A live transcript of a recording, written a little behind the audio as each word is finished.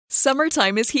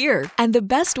Summertime is here, and the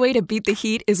best way to beat the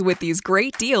heat is with these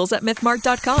great deals at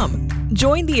MythMart.com.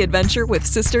 Join the adventure with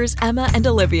sisters Emma and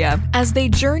Olivia as they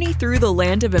journey through the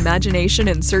land of imagination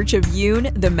in search of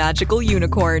Yoon, the magical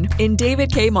unicorn, in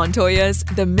David K. Montoya's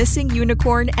The Missing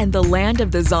Unicorn and the Land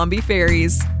of the Zombie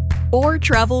Fairies. Or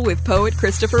travel with poet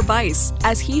Christopher Bice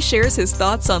as he shares his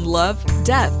thoughts on love,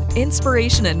 death,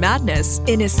 inspiration, and madness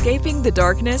in Escaping the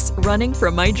Darkness, Running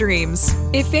from My Dreams.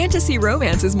 If fantasy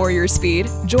romance is more your speed,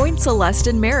 join Celeste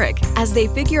and Merrick as they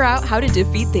figure out how to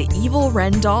defeat the evil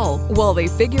Ren doll while they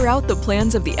figure out the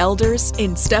plans of the elders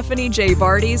in Stephanie J.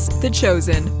 Barty's The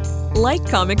Chosen. Like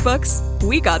comic books?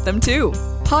 We got them too.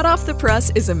 Hot off the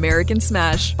press is American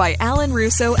Smash by Alan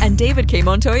Russo and David K.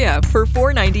 Montoya for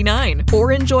 $4.99.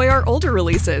 Or enjoy our older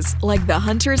releases like The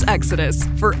Hunter's Exodus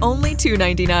for only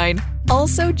 $2.99.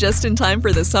 Also, just in time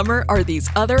for the summer are these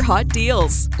other hot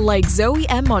deals, like Zoe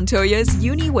M. Montoya's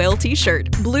Uni Whale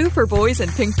t-shirt, blue for boys and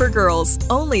pink for girls,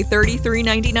 only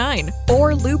 $33.99.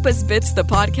 Or Lupa's Bits the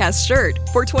Podcast shirt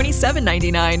for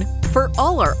 $27.99. For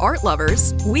all our art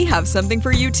lovers, we have something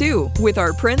for you too with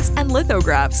our prints and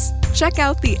lithographs. Check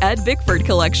out the Ed Bickford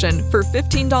collection for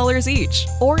 $15 each,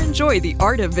 or enjoy the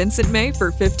art of Vincent May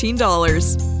for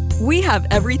 $15. We have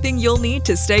everything you'll need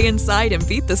to stay inside and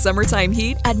beat the summertime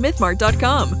heat at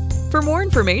MythMart.com. For more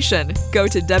information, go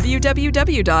to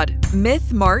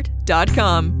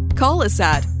www.mythmart.com. Call us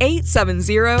at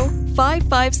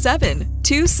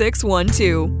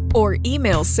 870-557-2612 or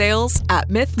email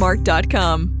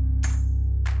sales@mythmart.com.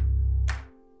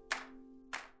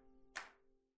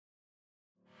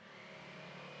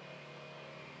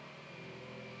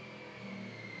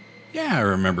 Yeah, I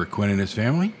remember Quinn and his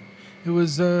family. It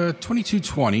was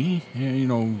 2220. You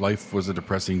know, life was a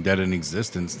depressing dead in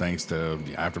existence thanks to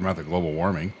the aftermath of global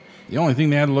warming. The only thing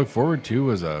they had to look forward to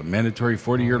was a mandatory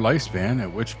 40-year lifespan,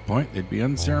 at which point they'd be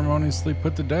unceremoniously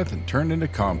put to death and turned into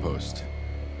compost.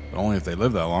 But only if they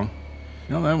lived that long.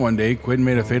 You know, then one day, Quinn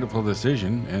made a fateful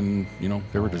decision, and, you know,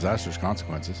 there were disastrous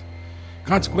consequences.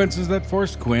 Consequences that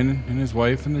forced Quinn and his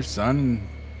wife and their son and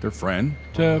their friend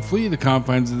to flee the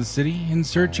confines of the city in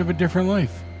search of a different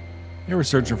life. They were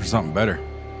searching for something better.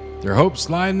 Their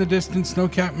hopes lie in the distant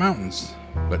snow-capped mountains,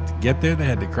 but to get there they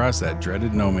had to cross that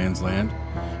dreaded no man's land,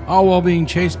 all while being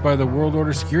chased by the World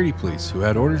Order security police who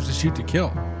had orders to shoot to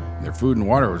kill. Their food and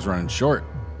water was running short.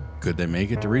 Could they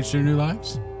make it to reach their new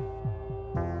lives?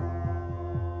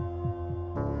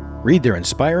 Read their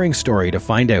inspiring story to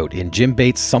find out in Jim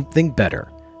Bates' Something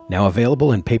Better, now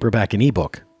available in paperback and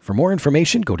ebook. For more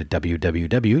information, go to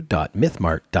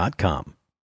www.mythmart.com.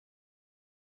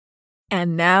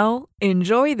 And now,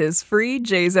 enjoy this free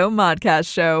JZO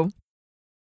Modcast show.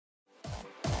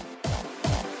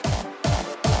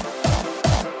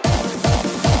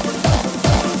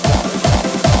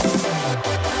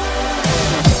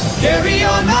 Carry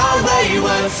on my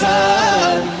wayward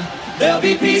son. There'll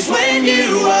be peace when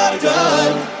you are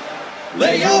done.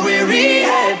 Lay your weary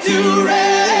head to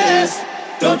rest.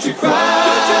 Don't you cry.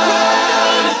 Don't you cry.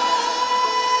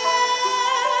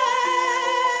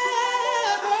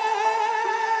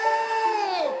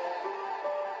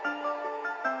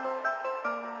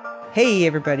 Hey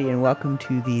everybody, and welcome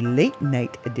to the late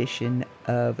night edition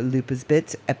of Lupa's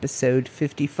Bits, episode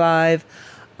 55.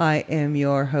 I am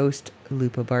your host,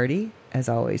 Lupa Barty. As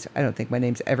always, I don't think my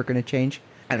name's ever going to change.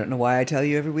 I don't know why I tell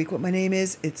you every week what my name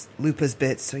is. It's Lupa's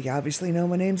Bits, so you obviously know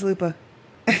my name's Lupa.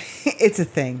 It's a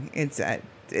thing. It's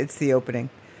the opening.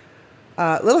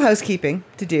 Little housekeeping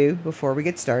to do before we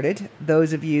get started.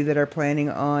 Those of you that are planning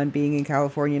on being in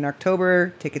California in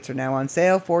October, tickets are now on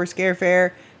sale for Scare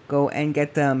Fair. Go and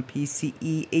get them.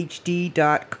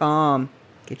 PCEHD.com.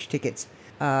 Get your tickets.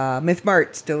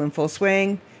 MythMart, still in full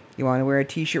swing. You want to wear a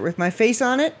t-shirt with my face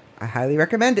on it? I highly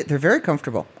recommend it. They're very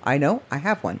comfortable. I know. I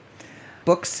have one.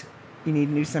 Books. You need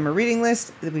a new summer reading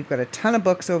list. We've got a ton of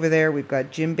books over there. We've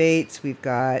got Jim Bates. We've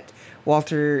got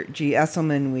Walter G.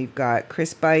 Esselman. We've got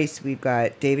Chris Bice. We've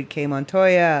got David K.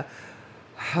 Montoya.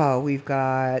 Oh, we've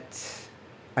got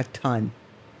a ton.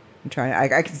 I'm trying.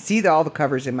 I can see all the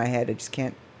covers in my head. I just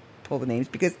can't pull the names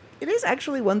because it is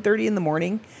actually 1:30 in the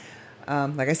morning.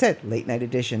 Like I said, late night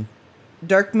edition.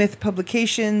 Dark Myth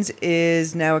Publications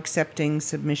is now accepting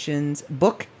submissions,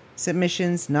 book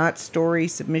submissions, not story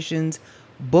submissions,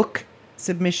 book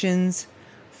submissions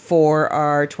for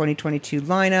our 2022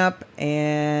 lineup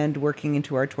and working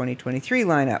into our 2023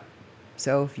 lineup.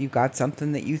 So if you've got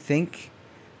something that you think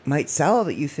might sell,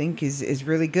 that you think is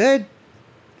really good,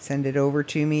 send it over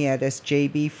to me at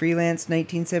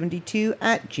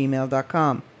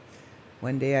sjbfreelance1972@gmail.com.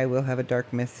 One day I will have a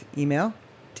Dark Myth email.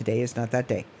 Today is not that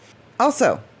day.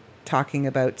 Also, talking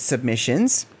about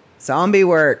submissions,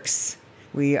 ZombieWorks.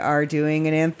 We are doing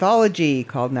an anthology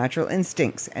called Natural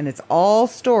Instincts, and it's all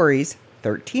stories,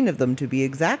 13 of them to be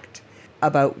exact,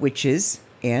 about witches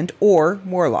and or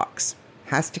warlocks.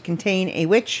 Has to contain a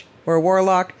witch or a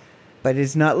warlock, but it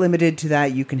is not limited to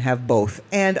that. You can have both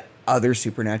and other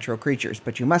supernatural creatures,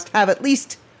 but you must have at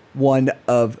least one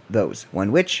of those.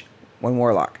 One witch, one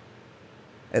warlock,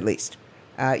 at least.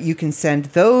 You can send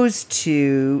those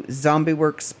to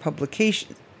ZombieWorks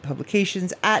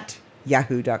publications at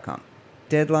yahoo.com.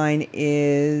 Deadline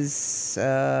is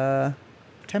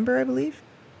September, I believe.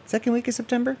 Second week of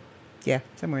September. Yeah,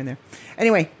 somewhere in there.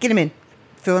 Anyway, get them in.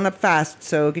 Filling up fast,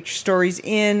 so get your stories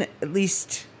in, at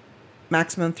least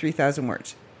maximum 3,000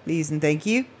 words. Please and thank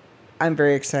you. I'm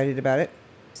very excited about it.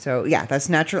 So yeah, that's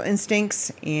Natural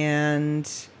Instincts, and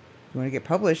you want to get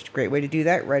published, great way to do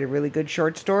that. Write a really good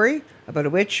short story about a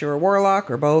witch or a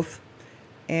warlock or both,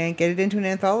 and get it into an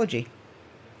anthology.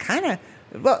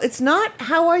 Well, it's not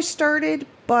how I started,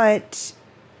 but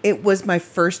it was my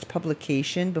first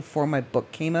publication before my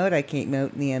book came out. I came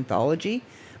out in the anthology.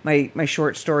 My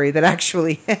short story that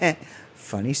actually,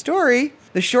 funny story,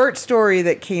 the short story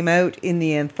that came out in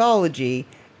the anthology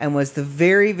and was the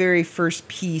very, very first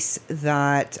piece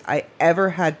that I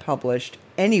ever had published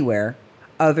anywhere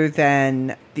other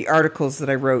than the articles that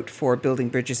I wrote for Building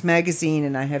Bridges magazine.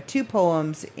 And I have 2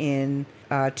 poems in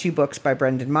 2 books by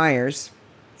Brendan Myers.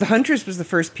 The Huntress was the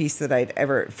first piece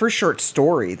that first short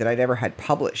story that I'd ever had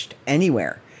published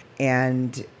anywhere.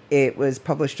 And it was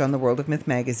published on the World of Myth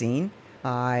magazine.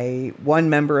 I won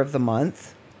Member of the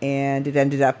Month, and it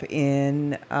ended up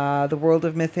in the World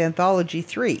of Myth Anthology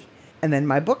 3. And then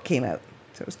my book came out.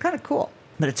 So it was kind of cool.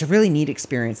 But it's a really neat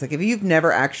experience. Like, if you've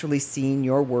never actually seen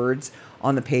your words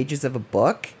on the pages of a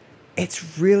book,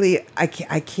 it's really, I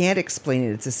can't explain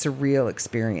it. It's a surreal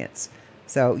experience.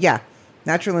 So yeah,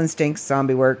 Natural Instincts,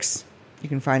 ZombieWorks. You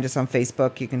can find us on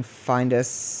Facebook. You can find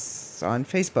us on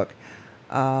Facebook.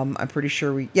 I'm pretty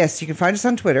sure yes, you can find us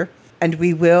on Twitter. And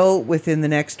we will, within the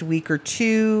next week or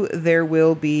 2, there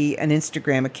will be an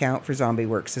Instagram account for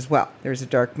ZombieWorks as well. There's a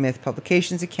Dark Myth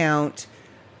Publications account,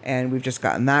 and we've just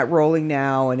gotten that rolling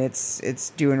now, and it's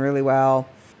doing really well.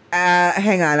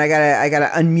 Hang on, I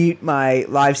gotta unmute my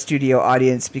live studio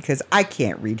audience because I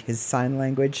can't read his sign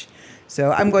language.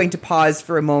 So I'm going to pause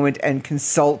for a moment and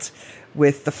consult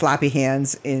with the flappy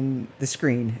hands in the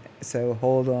screen. So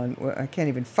hold on, I can't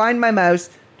even find my mouse.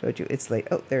 Told you it's late.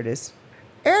 Oh, there it is.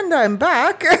 And I'm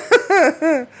back.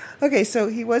 Okay, so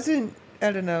he wasn't,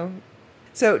 I don't know.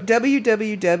 So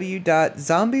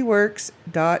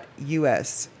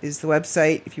www.zombieworks.us is the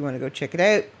website. If you want to go check it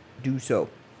out, do so.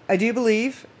 I do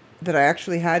believe that I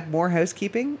actually had more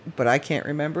housekeeping, but I can't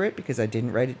remember it because I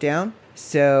didn't write it down.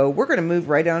 So we're going to move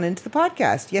right on into the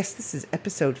podcast. Yes, this is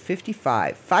episode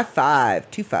 55. 55,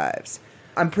 2 5s.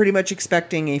 I'm pretty much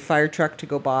expecting a fire truck to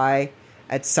go by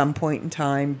at some point in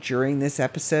time during this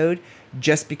episode,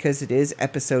 just because it is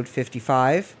episode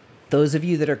 55. Those of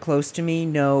you that are close to me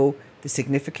know the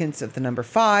significance of the number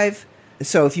 5.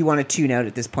 So if you want to tune out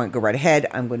at this point, go right ahead.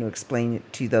 I'm going to explain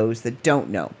it to those that don't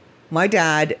know. My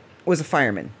dad was a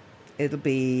fireman. It'll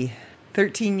be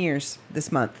 13 years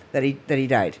this month that he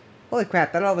died. Holy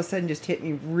crap, that all of a sudden just hit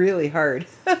me really hard.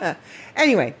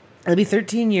 Anyway, it'll be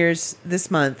 13 years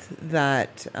this month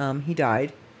that he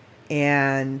died.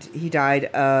 And he died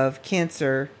of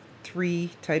cancer,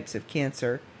 3 types of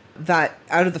cancer, that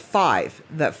out of the 5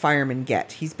 that firemen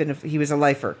get. He was a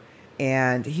lifer,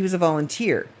 and he was a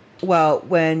volunteer. Well,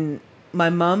 when my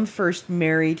mom first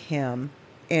married him,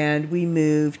 and we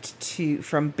moved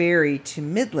from Barrie to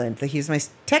Midland,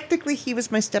 technically he was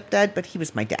my stepdad, but he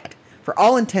was my dad. For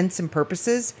all intents and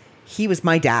purposes, he was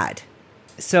my dad.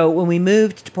 So when we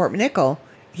moved to Port Monaco,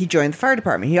 he joined the fire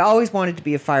department. He always wanted to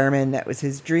be a fireman. That was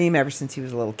his dream ever since he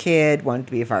was a little kid. Wanted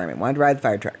to be a fireman. Wanted to ride the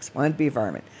fire trucks. Wanted to be a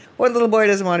fireman. What little boy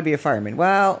doesn't want to be a fireman?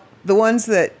 Well,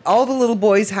 all the little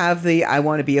boys have the I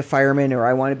want to be a fireman or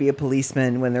I want to be a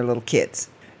policeman when they're little kids.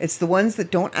 It's the ones that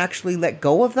don't actually let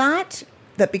go of that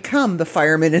become the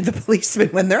fireman and the policeman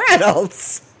when they're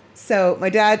adults. So my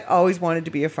dad always wanted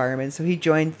to be a fireman, so he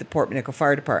joined the Port Monaco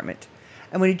Fire Department.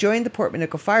 And when he joined the Port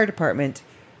Monaco Fire Department,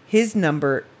 his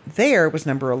number there was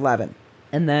number 11.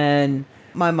 And then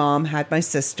my mom had my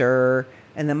sister,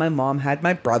 and then my mom had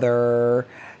my brother,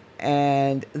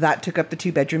 and that took up the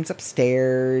 2 bedrooms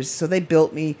upstairs. So they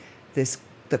built me the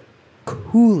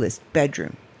coolest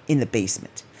bedroom in the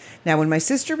basement. Now, when my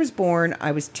sister was born,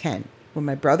 I was 10. When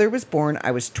my brother was born,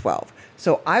 I was 12.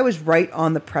 So I was right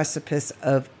on the precipice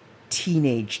of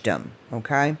teenagedom,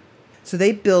 okay? So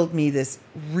they built me this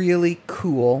really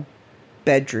cool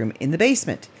bedroom in the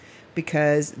basement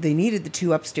because they needed the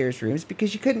 2 upstairs rooms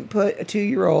because you couldn't put a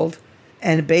 2-year-old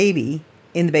and a baby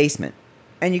in the basement.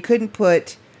 And you couldn't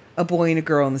put a boy and a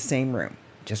girl in the same room.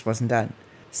 It just wasn't done.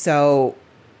 So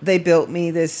they built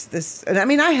me this, and I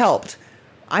mean, I helped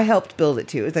build it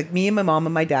too. It was like me and my mom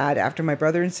and my dad, after my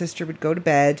brother and sister would go to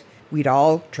bed, we'd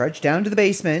all trudge down to the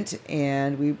basement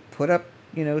and we put up,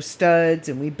 studs,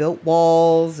 and we built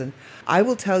walls. And I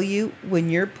will tell you, when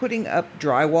you're putting up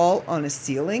drywall on a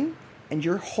ceiling and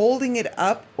you're holding it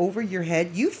up over your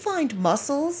head, you find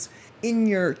muscles in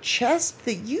your chest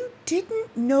that you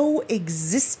didn't know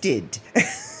existed.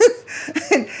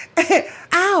 and,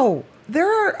 ow!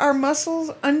 There are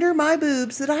muscles under my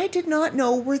boobs that I did not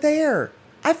know were there.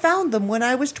 I found them when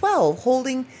I was 12,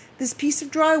 holding this piece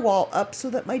of drywall up so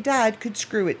that my dad could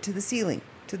screw it to the ceiling,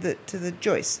 to the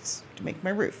joists, to make my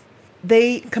roof.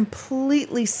 They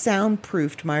completely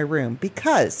soundproofed my room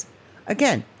because,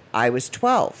 again, I was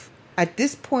 12. At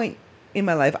this point in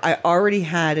my life, I already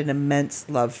had an immense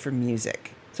love for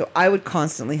music. So I would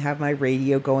constantly have my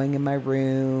radio going in my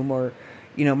room, or,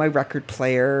 my record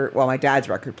player. Well, my dad's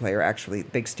record player, actually,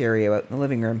 big stereo out in the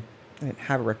living room. I didn't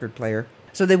have a record player.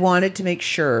 So they wanted to make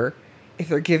sure, if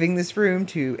they're giving this room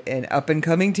to an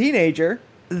up-and-coming teenager,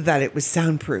 that it was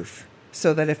soundproof.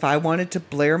 So that if I wanted to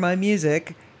blare my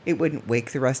music, it wouldn't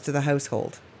wake the rest of the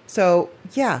household. So,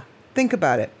 yeah, think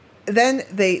about it. Then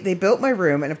they built my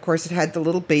room, and of course it had the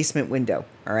little basement window,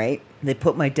 all right? They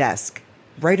put my desk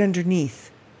right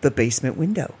underneath the basement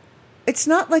window. It's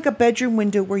not like a bedroom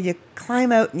window where you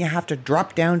climb out and you have to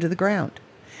drop down to the ground.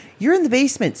 You're in the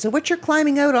basement, so what you're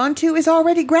climbing out onto is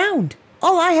already ground.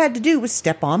 All I had to do was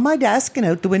step on my desk and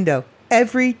out the window.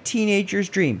 Every teenager's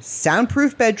dream.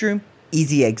 Soundproof bedroom,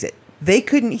 easy exit. They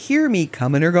couldn't hear me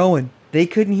coming or going. They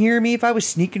couldn't hear me if I was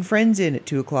sneaking friends in at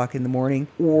 2 o'clock in the morning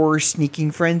or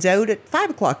sneaking friends out at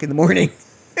 5 o'clock in the morning.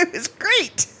 It was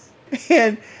great.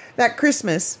 And that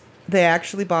Christmas, they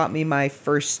actually bought me my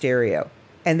first stereo.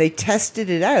 And they tested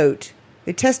it out.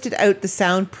 They tested out the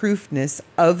soundproofness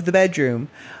of the bedroom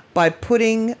by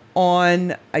putting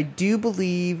on, I do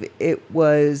believe it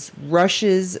was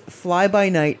Rush's Fly By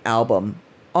Night album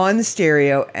on the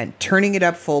stereo and turning it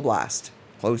up full blast,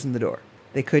 closing the door.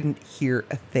 They couldn't hear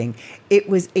a thing. It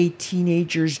was a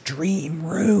teenager's dream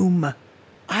room.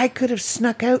 I could have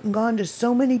snuck out and gone to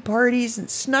so many parties and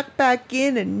snuck back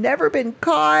in and never been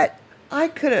caught. I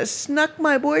could have snuck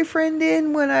my boyfriend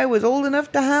in when I was old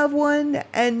enough to have one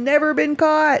and never been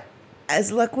caught.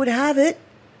 As luck would have it,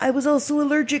 I was also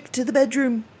allergic to the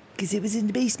bedroom because it was in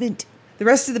the basement. The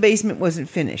rest of the basement wasn't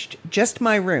finished, just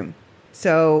my room.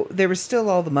 So there was still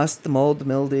all the must, the mold, the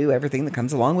mildew, everything that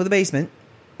comes along with a basement.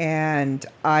 And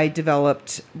I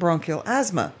developed bronchial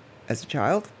asthma as a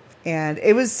child. And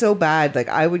it was so bad, like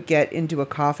I would get into a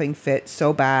coughing fit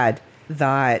so bad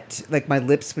that like my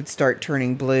lips would start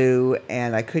turning blue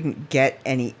and I couldn't get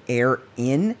any air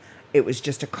in. It was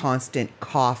just a constant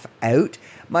cough out.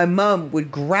 My mom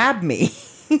would grab me.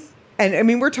 And I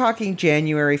mean, we're talking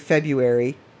January,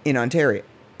 February in Ontario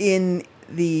in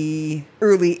the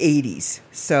early 80s.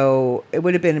 So it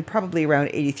would have been probably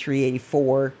around 83,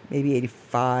 84, maybe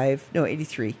 85. No,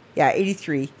 83. Yeah,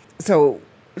 83. So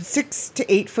 6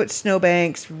 to 8 foot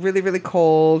snowbanks, really, really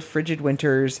cold, frigid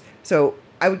winters. So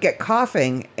I would get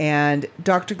coughing, and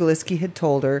Dr. Galiski had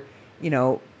told her,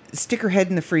 stick her head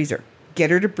in the freezer. Get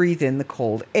her to breathe in the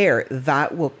cold air.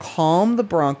 That will calm the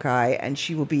bronchi, and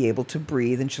she will be able to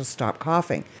breathe, and she'll stop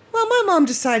coughing. Well, my mom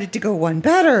decided to go one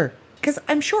better, because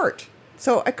I'm short.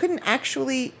 So I couldn't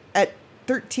actually, at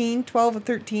 12 or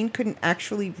 13, couldn't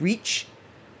actually reach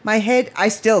my head. I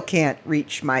still can't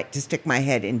reach to stick my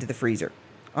head into the freezer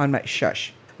on my,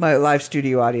 shush. My live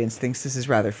studio audience thinks this is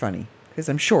rather funny because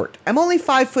I'm short. I'm only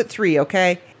 5'3",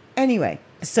 okay? Anyway,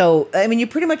 so, I mean, you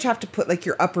pretty much have to put like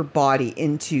your upper body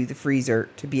into the freezer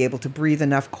to be able to breathe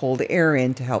enough cold air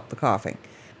in to help the coughing.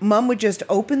 Mom would just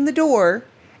open the door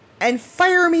and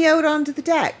fire me out onto the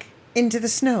deck into the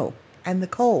snow and the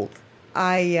cold.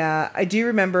 I do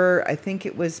remember, I think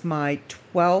it was my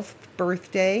 12th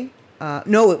birthday.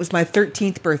 No, it was my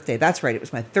 13th birthday. That's right. It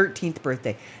was my 13th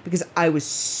birthday because I was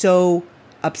so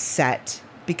upset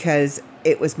because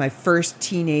it was my first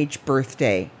teenage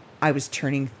birthday. I was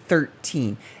turning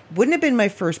 13. Wouldn't have been my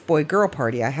first boy-girl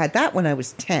party. I had that when I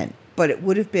was 10, but it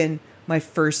would have been my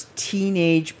first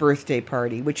teenage birthday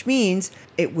party, which means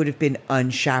it would have been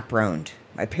unchaperoned.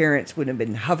 My parents would have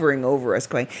been hovering over us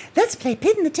going, let's play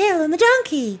Pin in the Tail and the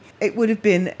Donkey. It would have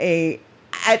been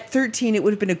at 13, it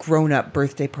would have been a grown-up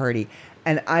birthday party.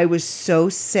 And I was so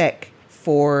sick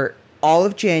for all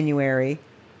of January,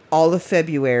 all of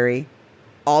February,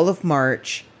 all of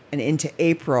March, and into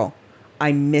April.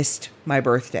 I missed my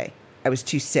birthday. I was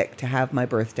too sick to have my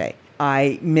birthday.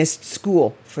 I missed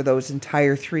school for those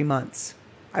entire 3 months.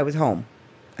 I was home.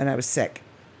 and I was sick.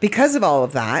 Because of all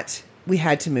of that, we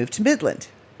had to move to Midland,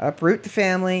 uproot the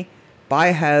family, buy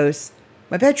a house.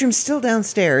 My bedroom's still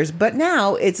downstairs, but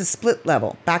now it's a split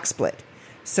level, back split.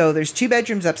 So there's 2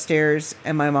 bedrooms upstairs,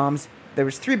 and my mom's, there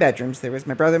was 3 bedrooms. There was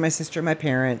my brother, my sister, my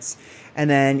parents. And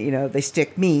then, they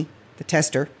stick me, the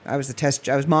tester. I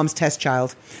was mom's test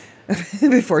child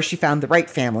before she found the right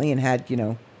family and had,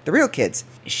 the real kids.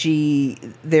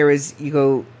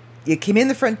 You came in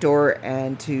the front door,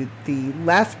 and to the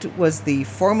left was the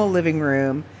formal living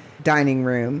room, dining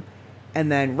room.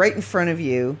 And then right in front of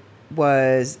you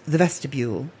was the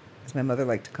vestibule, as my mother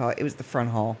liked to call it. It was the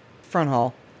front hall. Front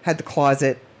hall had the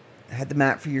closet, had the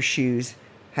mat for your shoes,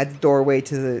 had the doorway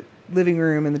to the living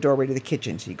room and the doorway to the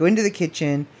kitchen. So you go into the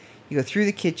kitchen, you go through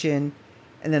the kitchen,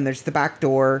 and then there's the back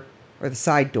door, or the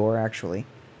side door, actually.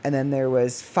 And then there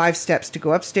was 5 steps to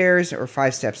go upstairs, or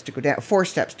 5 steps to go down, 4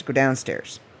 steps to go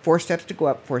downstairs. 4 steps to go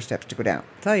up, 4 steps to go down.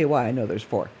 I'll tell you why I know there's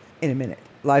 4 in a minute.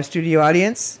 Live studio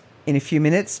audience, in a few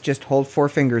minutes, just hold 4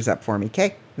 fingers up for me,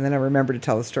 okay? And then I remember to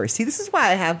tell the story. See, this is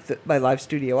why I have my live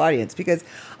studio audience, because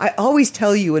I always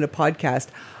tell you in a podcast,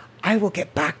 I will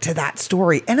get back to that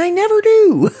story, and I never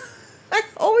do. I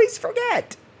always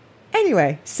forget.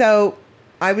 Anyway, so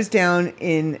I was down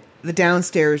in the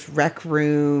downstairs rec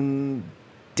room,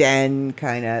 den,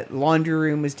 kind of. Laundry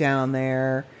room was down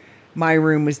there. My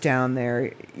room was down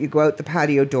there. You go out the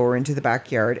patio door into the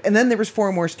backyard, and then there was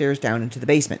 4 more stairs down into the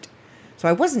basement. So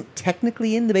I wasn't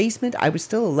technically in the basement. I was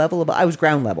still a level above. I was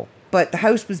ground level. But the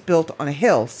house was built on a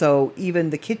hill, so even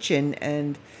the kitchen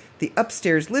and the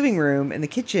upstairs living room and the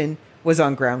kitchen was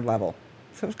on ground level.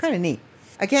 So it was kind of neat.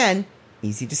 Again,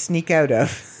 easy to sneak out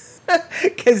of.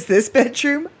 Because this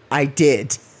bedroom, I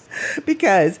did.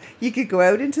 Because you could go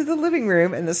out into the living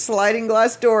room and the sliding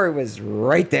glass door was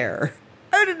right there.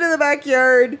 Out into the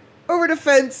backyard, over the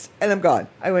fence, and I'm gone.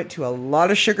 I went to a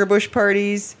lot of sugar bush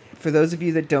parties. For those of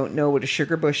you that don't know what a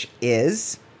sugar bush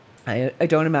is, I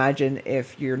don't imagine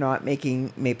if you're not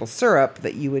making maple syrup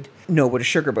that you would know what a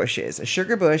sugar bush is. A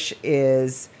sugar bush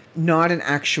is not an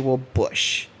actual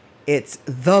bush. It's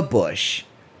the bush,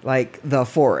 like the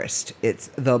forest. It's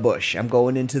the bush. I'm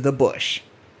going into the bush.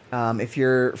 If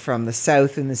you're from the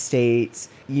South in the States,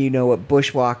 you know what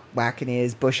bushwhacking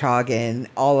is, bush hogging,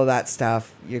 all of that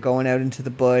stuff. You're going out into the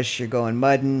bush, you're going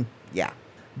mudding. Yeah,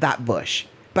 that bush.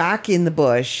 Back in the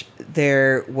bush,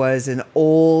 there was an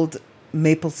old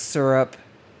maple syrup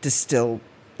still.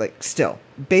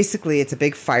 Basically, it's a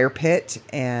big fire pit,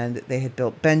 and they had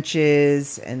built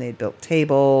benches, and they had built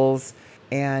tables,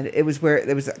 and it was where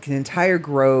there was an entire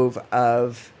grove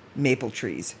of maple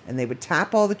trees, and they would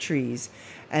tap all the trees,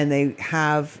 and they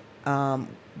have,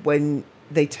 when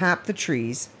they tap the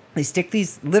trees, they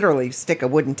literally stick a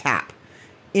wooden tap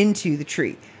into the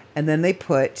tree, and then they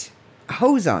put a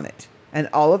hose on it. And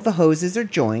all of the hoses are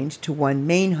joined to one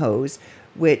main hose,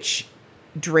 which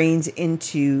drains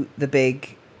into the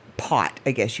big pot,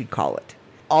 I guess you'd call it.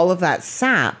 All of that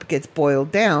sap gets boiled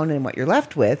down, and what you're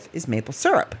left with is maple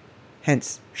syrup.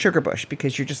 Hence, sugar bush,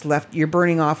 because you're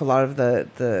burning off a lot of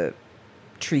the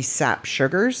tree sap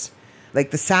sugars.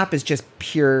 Like, the sap is just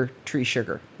pure tree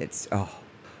sugar. It's,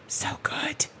 so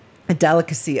good. A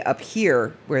delicacy up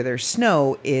here where there's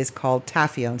snow is called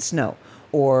taffy on snow,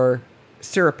 or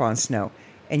syrup on snow.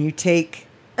 And you take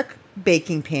a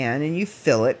baking pan and you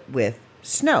fill it with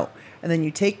snow. And then you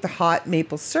take the hot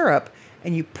maple syrup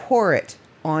and you pour it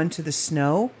onto the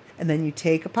snow. And then you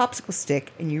take a popsicle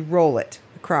stick and you roll it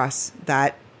across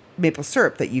that maple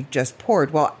syrup that you've just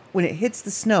poured. Well, when it hits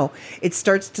the snow, it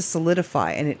starts to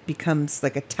solidify and it becomes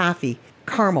like a taffy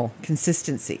caramel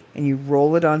consistency. And you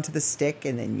roll it onto the stick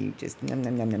and then you just nom,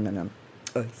 nom, nom, nom, nom, nom.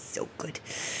 Oh, it's so good.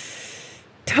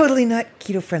 Totally not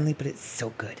keto friendly, but it's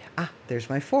so good. There's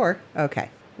my 4.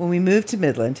 Okay. When we moved to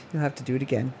Midland, you'll have to do it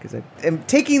again because I'm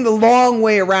taking the long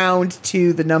way around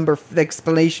to the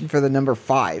explanation for the number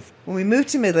 5. When we moved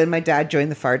to Midland, my dad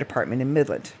joined the fire department in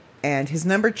Midland, and his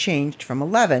number changed from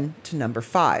 11 to number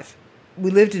 5.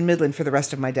 We lived in Midland for the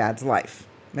rest of my dad's life.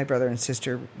 My brother and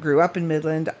sister grew up in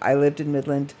Midland. I lived in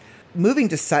Midland. Moving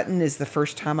to Sutton is the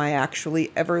first time I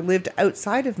actually ever lived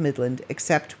outside of Midland,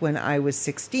 except when I was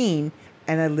 16.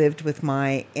 And I lived with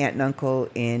my aunt and uncle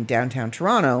in downtown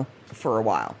Toronto for a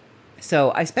while.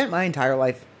 So I spent my entire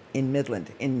life in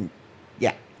Midland.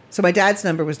 So my dad's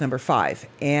number was number 5.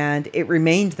 And it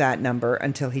remained that number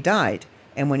until he died.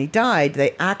 And when he died,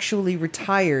 they actually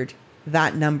retired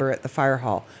that number at the fire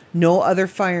hall. No other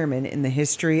fireman in the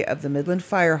history of the Midland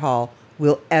Fire Hall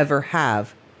will ever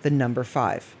have the number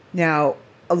 5. Now,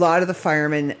 a lot of the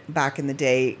firemen back in the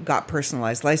day got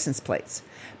personalized license plates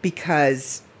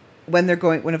because when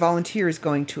a volunteer is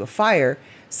going to a fire,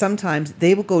 sometimes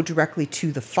they will go directly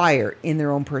to the fire in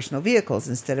their own personal vehicles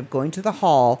instead of going to the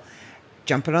hall,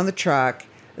 jumping on the truck.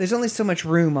 There's only so much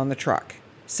room on the truck.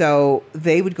 So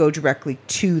they would go directly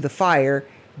to the fire,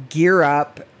 gear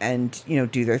up, and,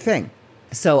 do their thing.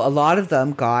 So a lot of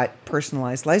them got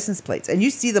personalized license plates. And you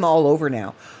see them all over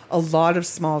now. A lot of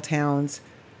small towns,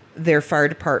 their fire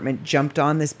department jumped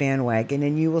on this bandwagon.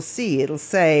 And you will see, it'll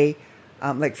say,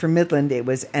 like for Midland, it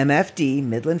was MFD,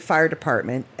 Midland Fire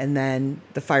Department, and then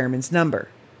the fireman's number.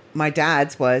 My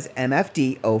dad's was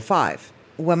MFD 05.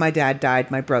 When my dad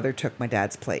died, my brother took my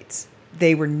dad's plates.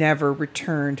 They were never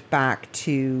returned back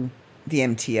to the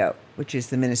MTO, which is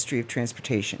the Ministry of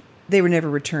Transportation. They were never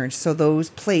returned. So those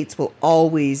plates will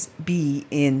always be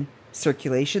in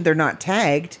circulation. They're not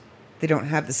tagged. They don't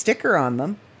have the sticker on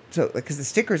them. So, because the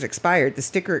sticker's expired. The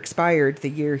sticker expired the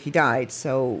year he died.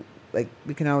 So,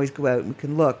 we can always go out and we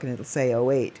can look and it'll say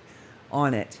 08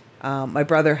 on it. My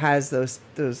brother has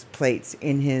those plates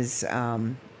in his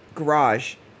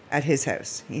garage at his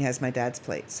house. He has my dad's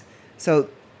plates. So,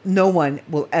 no one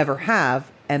will ever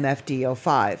have MFD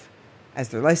 05 as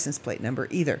their license plate number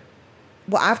either.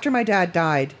 Well, after my dad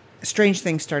died, strange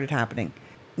things started happening.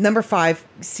 Number 5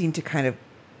 seemed to kind of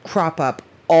crop up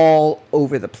all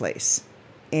over the place.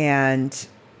 And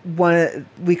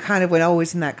we kind of went, oh,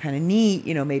 isn't that kind of neat?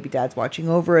 Maybe dad's watching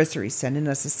over us, or he's sending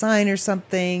us a sign or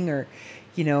something, or,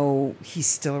 he's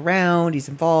still around, he's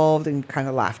involved, and kind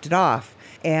of laughed it off.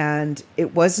 And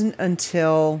it wasn't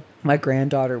until my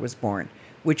granddaughter was born,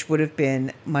 which would have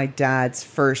been my dad's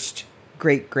first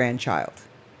great-grandchild.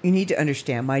 You need to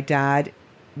understand, my dad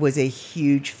was a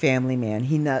huge family man.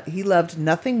 He loved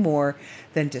nothing more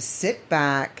than to sit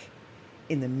back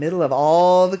in the middle of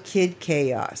all the kid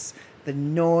chaos, the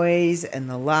noise and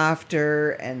the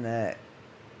laughter and the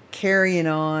carrying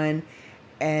on,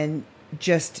 and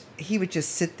he would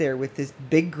just sit there with this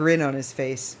big grin on his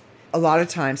face. A lot of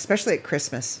times, especially at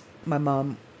Christmas, my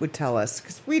mom would tell us,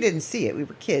 because we didn't see it. We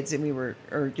were kids, and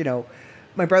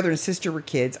my brother and sister were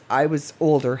kids. I was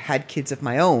older, had kids of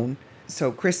my own.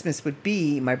 So Christmas would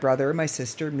be my brother, my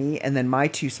sister, me, and then my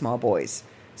 2 small boys.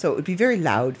 So it would be very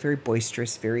loud, very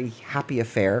boisterous, very happy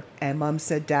affair. And Mom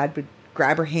said Dad would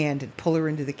grab her hand and pull her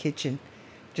into the kitchen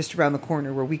just around the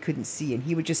corner where we couldn't see. And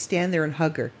he would just stand there and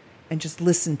hug her and just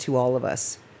listen to all of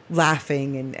us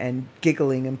laughing and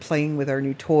giggling and playing with our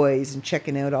new toys and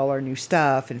checking out all our new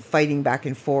stuff and fighting back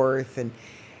and forth. And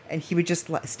he would just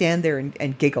stand there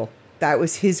and giggle. That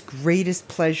was his greatest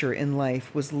pleasure in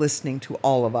life, was listening to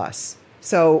all of us.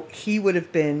 So he would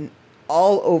have been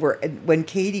all over. And when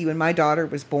my daughter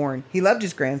was born, he loved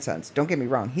his grandsons. Don't get me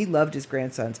wrong. He loved his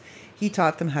grandsons. He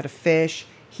taught them how to fish.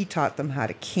 He taught them how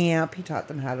to camp. He taught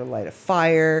them how to light a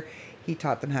fire. He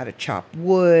taught them how to chop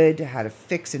wood, how to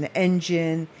fix an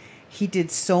engine. He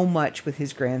did so much with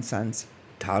his grandsons.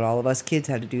 Taught all of us kids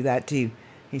how to do that too.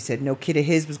 He said no kid of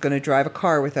his was going to drive a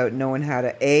car without knowing how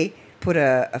to put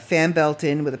a fan belt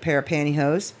in with a pair of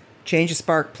pantyhose, change a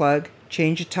spark plug,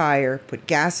 change a tire, put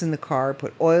gas in the car,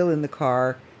 put oil in the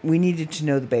car. We needed to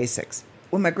know the basics.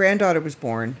 When my granddaughter was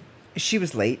born, she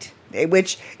was late,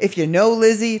 which, if you know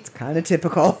Lizzie, it's kind of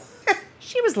typical.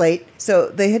 She was late. So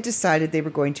they had decided they were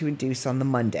going to induce on the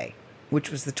Monday, which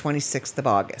was the 26th of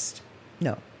August.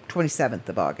 No, 27th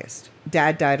of August.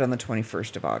 Dad died on the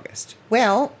 21st of August.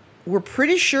 Well, we're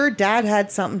pretty sure Dad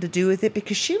had something to do with it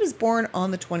because she was born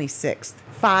on the 26th,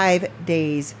 5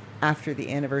 days after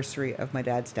the anniversary of my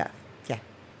dad's death. Yeah,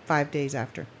 5 days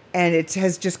after. And it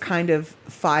has just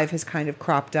 5 has kind of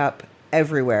cropped up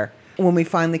everywhere. When we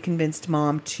finally convinced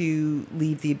Mom to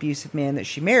leave the abusive man that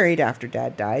she married after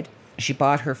Dad died, she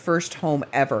bought her first home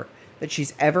ever that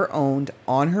she's ever owned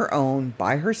on her own,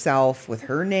 by herself, with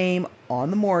her name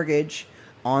on the mortgage,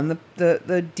 on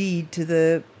the deed to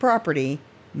the property,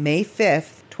 May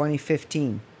 5th,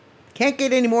 2015. Can't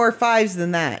get any more 5s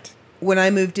than that. When I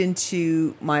moved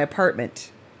into my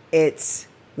apartment, it's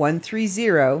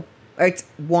 130. It's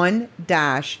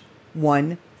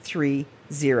 1-130.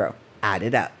 Add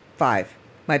it up. 5.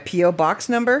 My P.O. box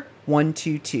number,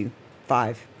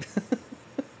 1225.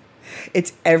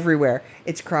 It's everywhere.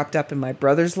 It's cropped up in my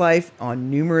brother's life on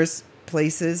numerous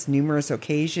places, numerous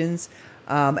occasions.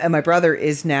 And my brother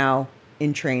is now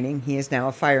in training. He is now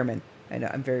a fireman. And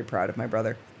I'm very proud of my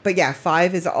brother. But yeah,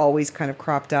 5 is always kind of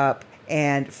cropped up.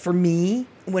 And for me,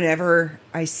 whenever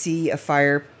I see a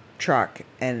fire truck,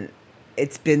 and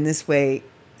it's been this way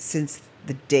since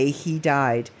the day he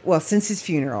died, well, since his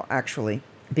funeral, actually,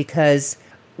 because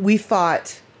we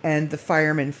fought and the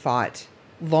firemen fought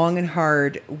long and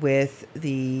hard with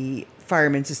the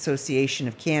Firemen's Association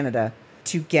of Canada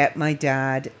to get my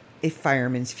dad a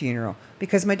fireman's funeral,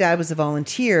 because my dad was a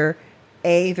volunteer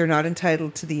A, they're not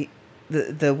entitled to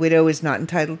the widow is not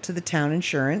entitled to the town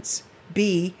insurance.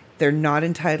 B, they're not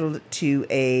entitled to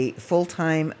a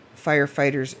full-time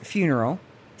firefighter's funeral.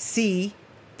 C,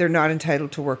 they're not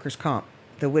entitled to workers' comp.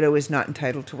 The widow is not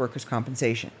entitled to workers'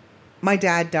 compensation. My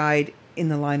dad died in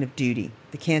the line of duty.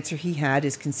 The cancer he had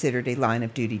is considered a line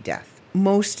of duty death.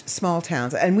 Most small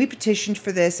towns, and we petitioned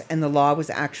for this, and the law was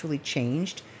actually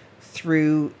changed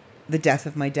through the death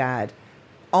of my dad.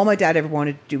 All my dad ever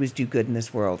wanted to do was do good in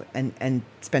this world and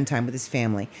spend time with his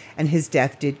family. And his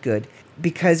death did good.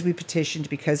 Because we petitioned,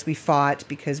 because we fought,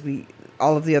 because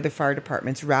all of the other fire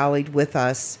departments rallied with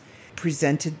us,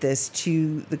 presented this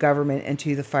to the government and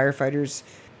to the Firefighters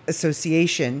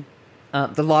Association,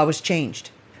 the law was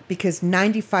changed. Because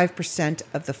 95%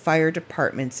 of the fire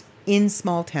departments in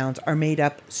small towns are made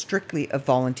up strictly of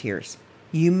volunteers.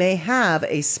 You may have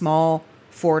a small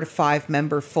 4 to 5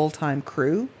 member full-time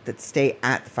crew that stay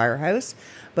at the firehouse,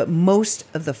 but most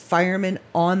of the firemen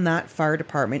on that fire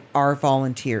department are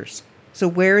volunteers. So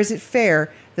where is it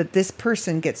fair that this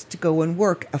person gets to go and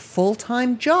work a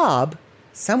full-time job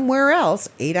somewhere else,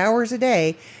 8 hours a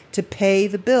day, to pay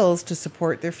the bills to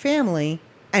support their family,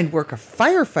 and work a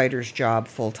firefighter's job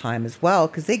full-time as well,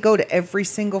 because they go to every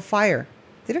single fire.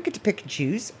 They don't get to pick and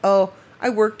choose. Oh, I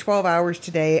worked 12 hours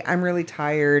today. I'm really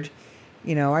tired.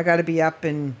 You know, I got to be up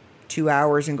in 2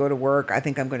 hours and go to work. I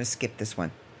think I'm going to skip this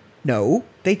one. No,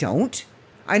 they don't.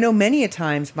 I know many a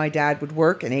times my dad would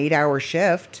work an 8-hour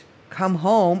shift, come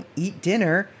home, eat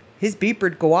dinner. His beeper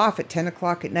would go off at 10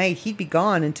 o'clock at night. He'd be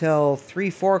gone until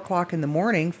 3, 4 o'clock in the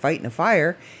morning fighting a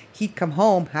fire. He'd come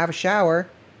home, have a shower,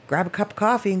 grab a cup of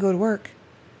coffee and go to work,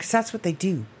 because that's what they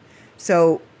do.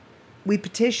 So we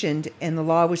petitioned and the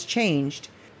law was changed.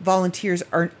 Volunteers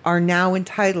are now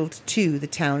entitled to the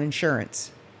town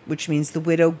insurance, which means the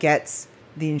widow gets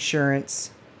the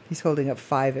insurance. He's holding up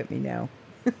 5 at me now.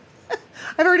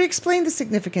 I've already explained the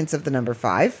significance of the number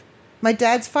 5. My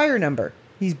dad's fire number.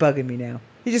 He's bugging me now.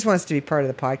 He just wants to be part of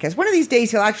the podcast. One of these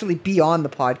days he'll actually be on the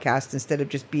podcast instead of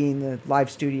just being the live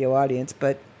studio audience,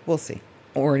 but we'll see.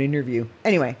 Or an interview.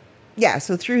 Anyway, yeah,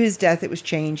 so through his death it was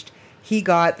changed. He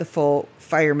got the full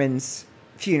fireman's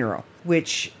funeral,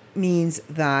 which means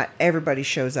that everybody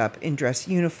shows up in dress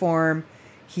uniform.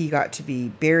 He got to be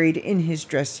buried in his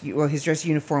dress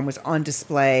uniform was on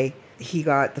display. He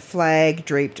got the flag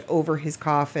draped over his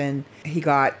coffin. He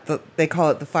got they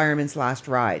call it the fireman's last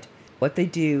ride. What they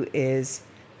do is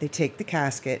they take the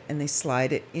casket and they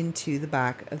slide it into the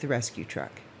back of the rescue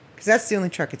truck, because that's the only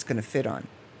truck it's going to fit on.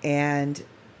 And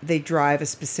they drive a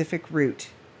specific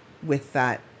route with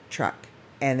that truck,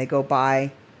 and they go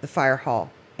by the fire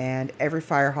hall. And every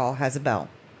fire hall has a bell.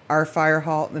 Our fire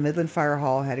hall, the Midland Fire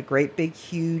Hall, had a great big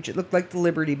huge, it looked like the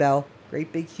Liberty Bell,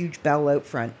 great big huge bell out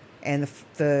front. And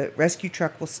the rescue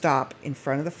truck will stop in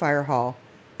front of the fire hall,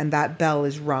 and that bell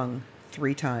is rung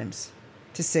 3 times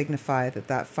to signify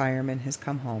that fireman has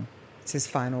come home. It's his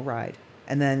final ride.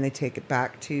 And then they take it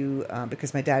back to,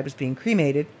 because my dad was being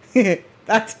cremated.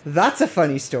 That's a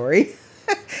funny story.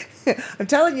 I'm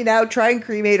telling you now, try and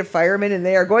cremate a fireman and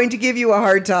they are going to give you a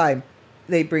hard time.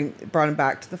 They brought him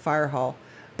back to the fire hall.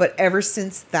 But ever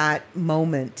since that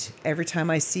moment, every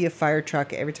time I see a fire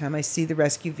truck, every time I see the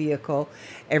rescue vehicle,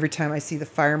 every time I see the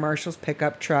fire marshal's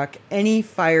pickup truck, any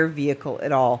fire vehicle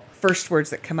at all, first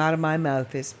words that come out of my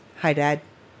mouth is, "Hi, Dad."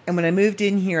 And when I moved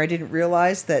in here, I didn't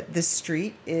realize that this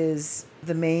street is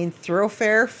the main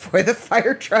thoroughfare for the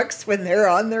fire trucks when they're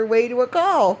on their way to a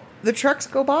call. The trucks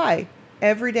go by.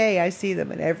 Every day I see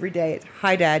them, and every day it's,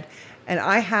 "Hi, Dad." And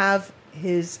I have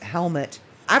his helmet.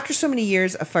 After so many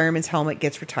years, a fireman's helmet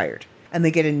gets retired and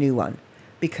they get a new one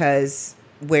because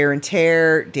wear and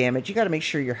tear, damage. You got to make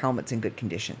sure your helmet's in good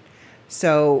condition.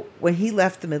 So when he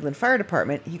left the Midland Fire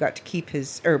Department, he got to keep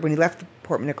when he left the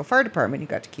Port Monaco Fire Department, he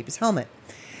got to keep his helmet.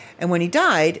 And when he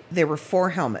died, there were 4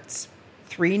 helmets,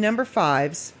 3 number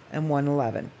 5s and 1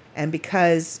 11. And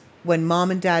because when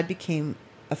Mom and Dad became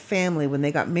a family, when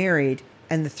they got married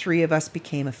and the 3 of us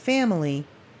became a family,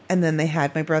 and then they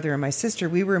had my brother and my sister,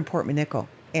 we were in Port Monaco.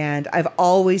 And I've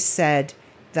always said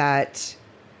that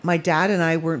my dad and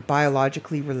I weren't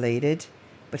biologically related,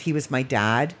 but he was my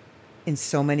dad in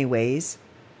so many ways.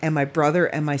 And my brother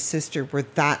and my sister were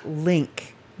that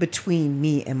link between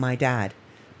me and my dad.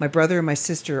 My brother and my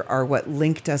sister are what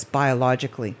linked us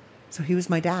biologically. So he was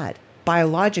my dad.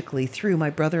 Biologically, through my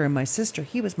brother and my sister,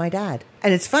 he was my dad.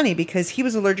 And it's funny because he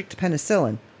was allergic to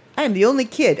penicillin. I am the only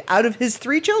kid out of his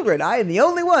 3 children. I am the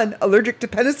only one allergic to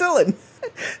penicillin.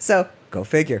 So go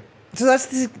figure. So that's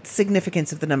the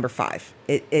significance of the number 5.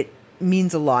 It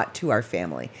means a lot to our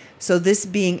family. So this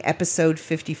being episode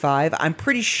 55, I'm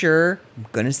pretty sure I'm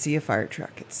going to see a fire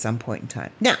truck at some point in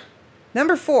time. Now,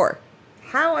 Number 4,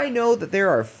 how I know that there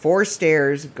were 4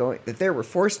 stairs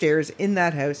in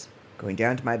that house going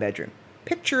down to my bedroom.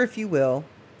 Picture, if you will,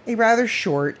 a rather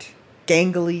short,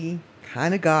 gangly,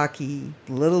 kind of gawky,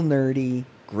 little nerdy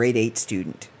grade 8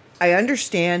 student. I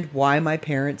understand why my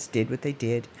parents did what they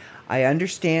did. I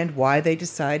understand why they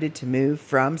decided to move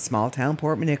from small town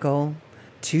Portmanickle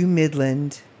to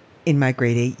Midland in my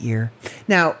grade 8 year.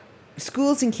 Now,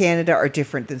 schools in Canada are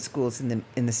different than schools in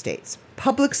the States.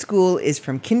 Public school is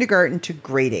from kindergarten to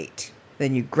grade 8.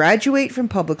 Then you graduate from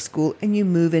public school and you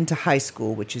move into high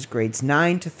school, which is grades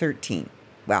 9 to 13.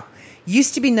 Well,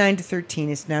 used to be 9 to 13,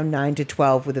 it's now 9 to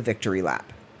 12 with a victory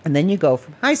lap. And then you go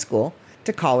from high school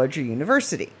to college or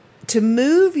university. To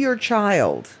move your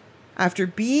child after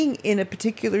being in a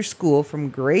particular school from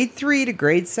grade 3 to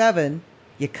grade 7,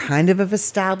 you kind of have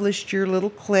established your little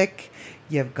clique.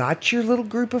 You've got your little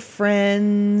group of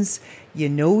friends. You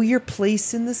know your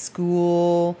place in the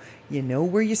school. You know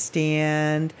where you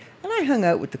stand. And I hung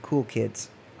out with the cool kids.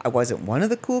 I wasn't one of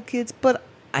the cool kids, but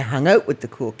I hung out with the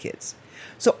cool kids.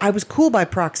 So I was cool by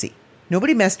proxy.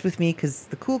 Nobody messed with me because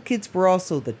the cool kids were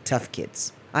also the tough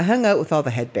kids. I hung out with all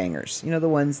the headbangers. You know, the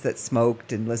ones that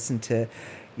smoked and listened to,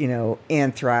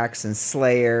 Anthrax and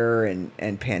Slayer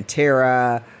and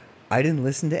Pantera. I didn't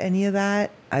listen to any of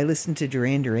that. I listened to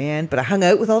Duran Duran, but I hung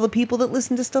out with all the people that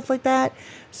listened to stuff like that.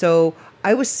 So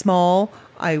I was small,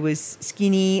 I was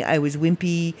skinny, I was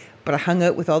wimpy, but I hung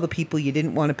out with all the people you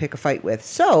didn't want to pick a fight with.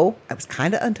 So I was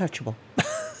kind of untouchable.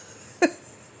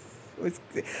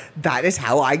 That is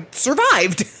how I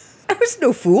survived. I was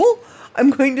no fool. I'm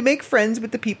going to make friends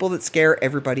with the people that scare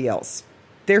everybody else.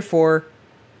 Therefore,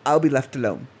 I'll be left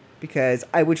alone because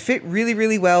I would fit really,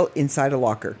 really well inside a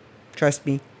locker. Trust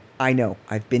me, I know.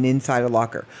 I've been inside a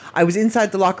locker. I was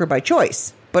inside the locker by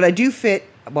choice, but I do fit,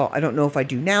 well, I don't know if I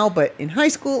do now, but in high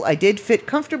school, I did fit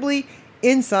comfortably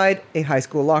inside a high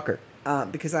school locker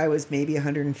because I was maybe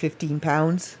 115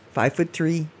 pounds,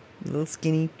 5'3", a little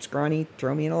skinny, scrawny,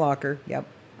 throw me in a locker. Yep.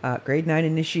 Grade 9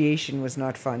 initiation was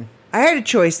not fun. I had a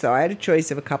choice, though. I had a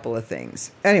choice of a couple of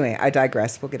things. Anyway, I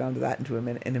digress. We'll get onto that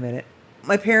in a minute.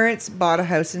 My parents bought a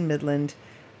house in Midland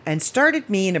and started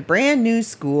me in a brand new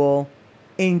school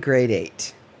in grade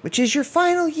 8, which is your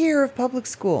final year of public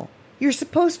school. You're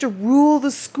supposed to rule the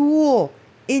school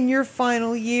in your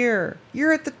final year.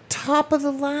 You're at the top of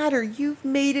the ladder. You've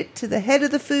made it to the head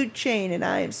of the food chain, and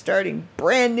I am starting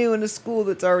brand new in a school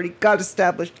that's already got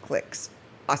established cliques.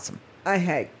 Awesome. I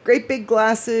had great big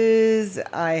glasses.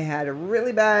 I had a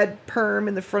really bad perm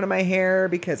in the front of my hair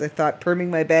because I thought perming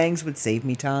my bangs would save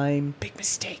me time. Big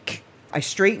mistake. I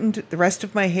straightened the rest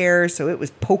of my hair so it was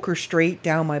poker straight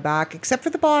down my back, except for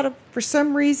the bottom. For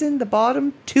some reason, the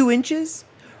bottom 2 inches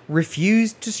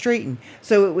refused to straighten.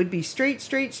 So it would be straight,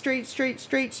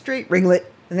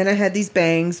 ringlet. And then I had these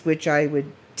bangs, which I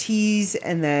would tease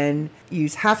and then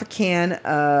use half a can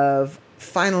of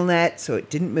Final Net so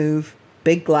it didn't move.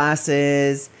 Big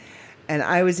glasses, and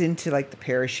I was into like the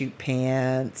parachute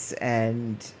pants,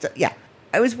 and yeah,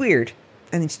 I was weird.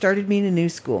 And they started me in a new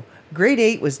school. Grade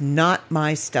 8 was not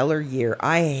my stellar year.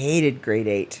 I hated grade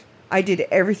 8. I did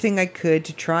everything I could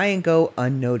to try and go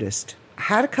unnoticed. I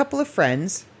had a couple of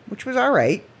friends, which was all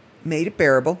right, made it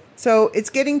bearable. So it's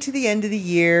getting to the end of the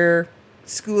year.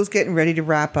 School's getting ready to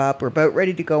wrap up. We're about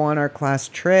ready to go on our class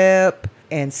trip.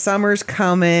 And summer's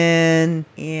coming,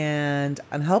 and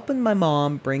I'm helping my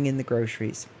mom bring in the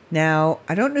groceries. Now,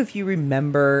 I don't know if you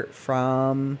remember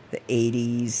from the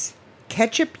 80s,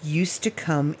 ketchup used to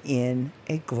come in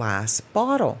a glass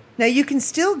bottle. Now, you can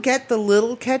still get the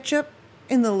little ketchup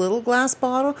in the little glass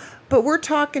bottle, but we're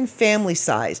talking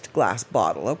family-sized glass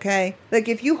bottle, okay? Like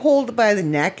if you hold it by the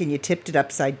neck and you tipped it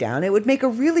upside down, it would make a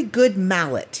really good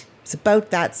mallet. It's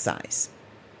about that size.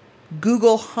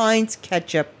 Google Heinz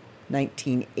ketchup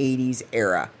 1980s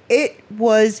era. It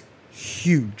was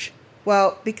huge.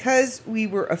 Well, because we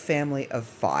were a family of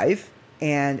 5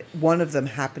 and one of them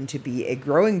happened to be a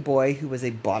growing boy who was a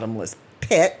bottomless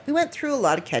pit, we went through a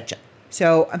lot of ketchup.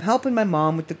 So I'm helping my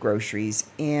mom with the groceries,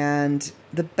 and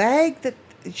the bag that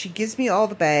she gives me all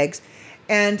the bags.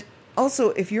 And also,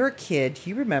 if you're a kid,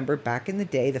 you remember back in the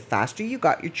day, the faster you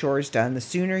got your chores done, the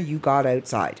sooner you got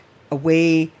outside,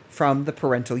 away from the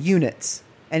parental units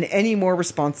and any more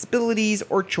responsibilities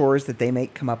or chores that they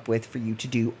might come up with for you to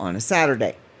do on a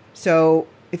Saturday. So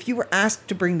if you were asked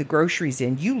to bring the groceries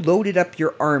in, you loaded up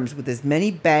your arms with as many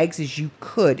bags as you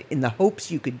could in the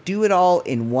hopes you could do it all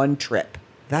in one trip.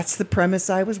 That's the premise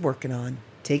I was working on.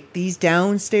 Take these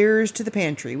downstairs to the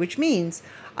pantry, which means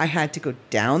I had to go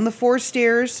down the 4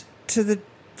 stairs to the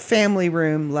family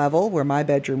room level where my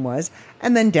bedroom was,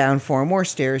 and then down 4 more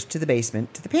stairs to the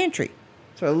basement to the pantry.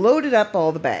 So I loaded up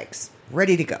all the bags.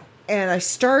 ready to go. And I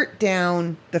start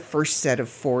down the first set of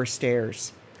 4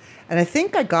 stairs. And I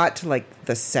think I got to like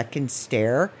the second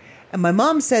stair. And my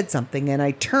mom said something and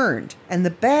I turned. And the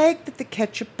bag that the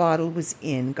ketchup bottle was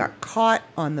in got caught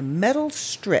on the metal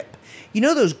strip. You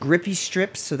know those grippy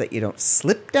strips so that you don't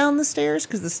slip down the stairs?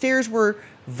 Because the stairs were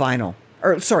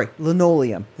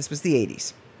linoleum. This was the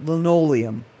 80s.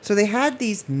 Linoleum. So they had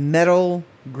these metal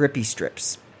grippy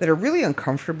strips that are really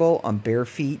uncomfortable on bare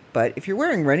feet, but if you're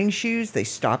wearing running shoes, they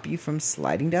stop you from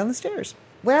sliding down the stairs.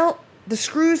 Well, the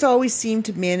screws always seem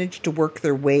to manage to work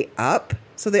their way up,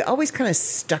 so they always kind of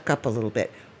stuck up a little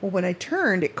bit. Well, when I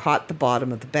turned, it caught the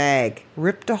bottom of the bag,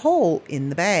 ripped a hole in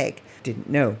the bag. Didn't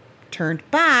know. Turned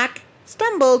back,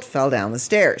 stumbled, fell down the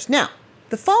stairs. Now,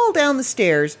 the fall down the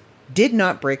stairs did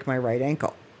not break my right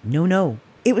ankle. No.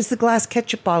 It was the glass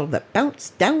ketchup bottle that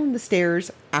bounced down the stairs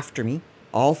after me.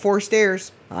 All 4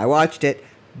 stairs. I watched it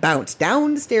bounce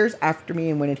down the stairs after me,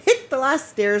 and when it hit the last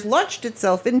stairs, launched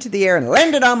itself into the air and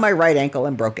landed on my right ankle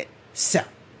and broke it. So,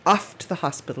 off to the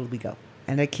hospital we go.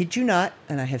 And I kid you not,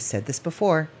 and I have said this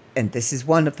before, and this is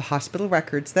one of the hospital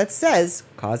records that says,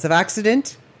 cause of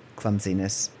accident,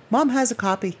 clumsiness. Mom has a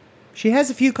copy. She has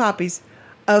a few copies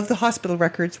of the hospital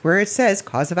records where it says,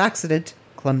 cause of accident,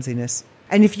 clumsiness.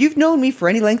 And if you've known me for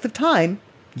any length of time,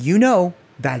 you know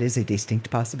that is a distinct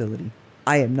possibility.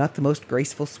 I am not the most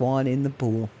graceful swan in the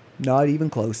pool. Not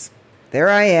even close. There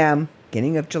I am,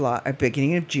 beginning of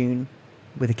June,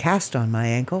 with a cast on my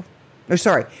ankle.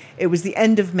 It was the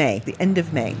end of May,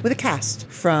 with a cast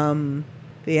from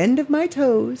the end of my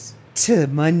toes to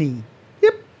my knee.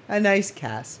 Yep, a nice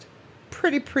cast.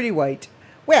 Pretty white.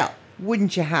 Well,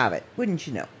 wouldn't you have it? Wouldn't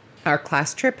you know? Our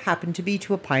class trip happened to be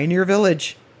to a pioneer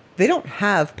village. They don't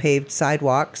have paved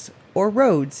sidewalks or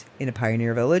roads in a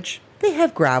pioneer village. They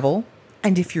have gravel.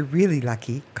 And if you're really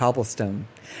lucky, cobblestone.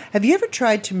 Have you ever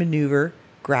tried to maneuver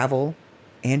gravel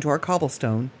and or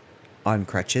cobblestone on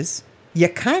crutches? You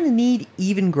kind of need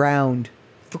even ground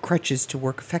for crutches to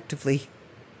work effectively.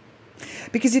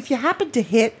 Because if you happen to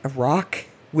hit a rock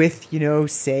with,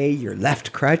 say your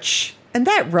left crutch, and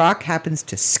that rock happens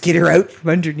to skitter out from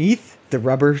underneath the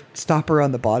rubber stopper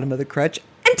on the bottom of the crutch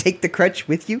and take the crutch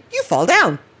with you, you fall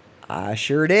down. I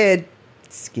sure did.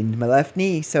 Skinned my left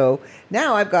knee. So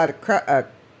now I've got a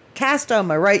cast on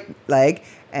my right leg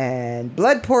and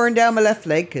blood pouring down my left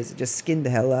leg because it just skinned the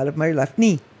hell out of my left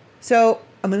knee. So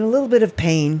I'm in a little bit of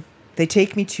pain. They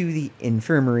take me to the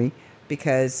infirmary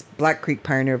because Black Creek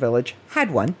Pioneer Village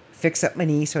had one. Fix up my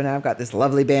knee. So now I've got this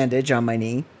lovely bandage on my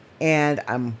knee and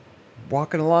I'm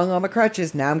walking along on my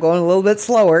crutches. Now I'm going a little bit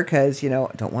slower because, I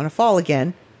don't want to fall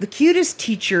again. The cutest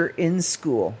teacher in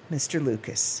school, Mr.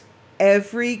 Lucas.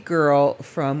 Every girl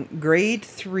from grade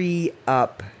 3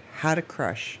 up had a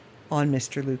crush on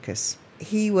Mr. Lucas.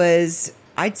 He was,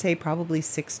 I'd say, probably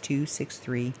 6'2",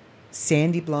 6'3",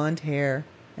 sandy blonde hair,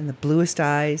 and the bluest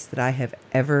eyes that I have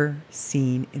ever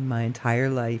seen in my entire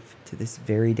life to this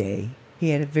very day. He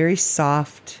had a very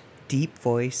soft, deep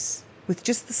voice with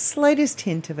just the slightest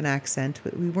hint of an accent,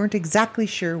 but we weren't exactly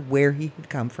sure where he had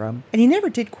come from. And he never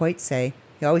did quite say.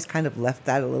 He always kind of left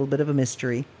that a little bit of a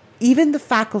mystery. Even the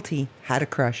faculty had a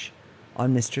crush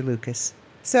on Mr. Lucas.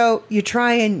 So you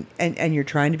try and you're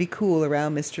trying to be cool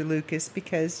around Mr. Lucas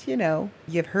because,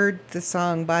 you've heard the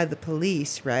song by The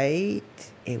Police,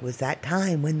 right? It was that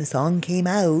time when the song came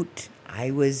out. I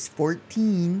was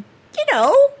 14.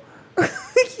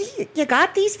 You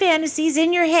got these fantasies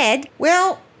in your head.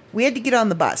 Well, we had to get on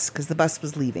the bus because the bus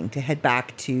was leaving to head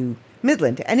back to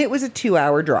Midland, and it was a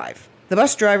 2-hour drive. The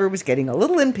bus driver was getting a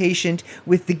little impatient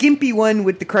with the gimpy one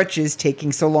with the crutches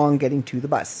taking so long getting to the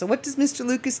bus. So what does Mr.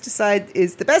 Lucas decide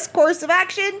is the best course of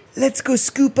action? Let's go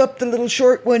scoop up the little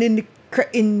short one in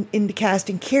the cast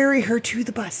and carry her to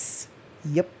the bus.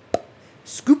 Yep.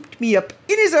 Scooped me up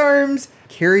in his arms,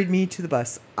 carried me to the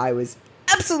bus. I was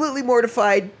absolutely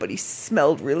mortified, but he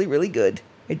smelled really, really good.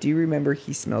 I do remember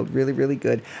he smelled really, really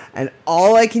good. And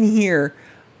all I can hear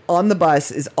on the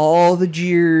bus is all the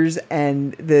jeers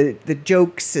and the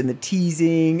jokes and the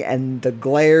teasing and the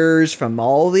glares from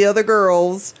all the other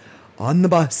girls on the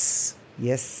bus.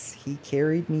 Yes, he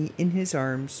carried me in his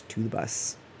arms to the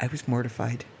bus. I was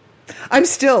mortified. I'm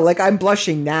still, I'm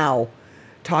blushing now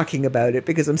talking about it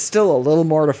because I'm still a little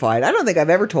mortified. I don't think I've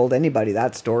ever told anybody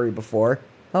that story before.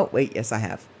 Oh, wait, yes, I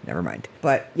have. Never mind.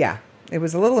 But yeah, it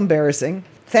was a little embarrassing.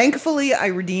 Thankfully, I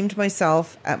redeemed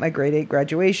myself at my grade 8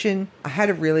 graduation. I had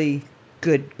a really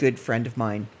good friend of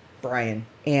mine, Brian,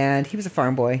 and he was a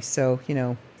farm boy, so,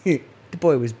 the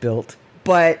boy was built.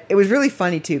 But it was really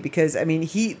funny, too, because,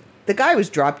 the guy was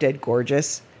drop dead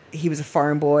gorgeous. He was a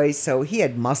farm boy, so he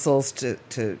had muscles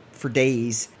for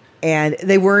days. And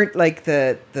they weren't like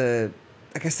the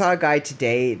Like I saw a guy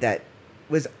today that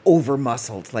was over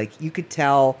muscled. Like you could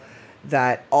tell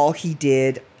that all he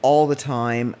did all the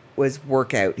time was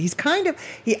work out.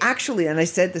 He actually, and I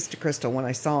said this to Crystal when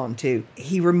I saw him too,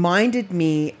 he reminded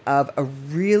me of a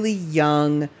really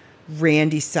young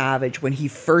Randy Savage when he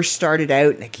first started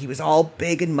out. Like he was all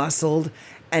big and muscled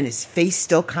and his face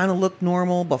still kind of looked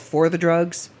normal before the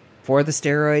drugs, before the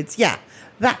steroids. Yeah,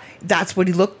 that's what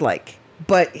he looked like.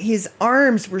 But his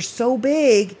arms were so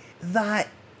big that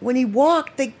when he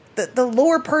walked, the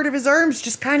lower part of his arms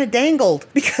just kind of dangled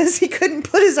because he couldn't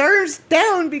put his arms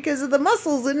down because of the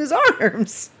muscles in his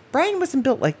arms. Brian wasn't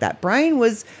built like that. Brian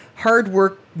was hard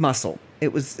work muscle.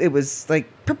 It was like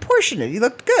proportionate. He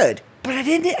looked good, but I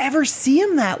didn't ever see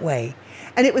him that way.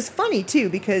 And it was funny too,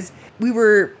 because we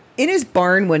were in his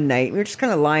barn one night. We were just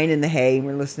kind of lying in the hay and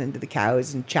we were listening to the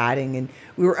cows and chatting, and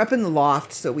we were up in the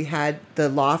loft. So we had the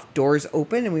loft doors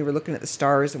open and we were looking at the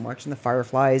stars and watching the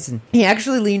fireflies, and he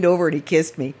actually leaned over and he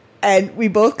kissed me. And we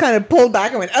both kind of pulled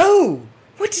back and went, "Oh,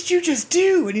 what did you just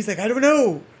do?" And he's like, "I don't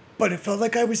know, but it felt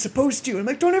like I was supposed to." And I'm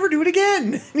like, "Don't ever do it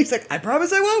again." And he's like, "I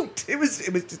promise I won't." It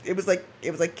was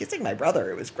like kissing my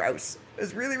brother. It was gross. It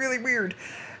was really, really weird.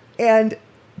 And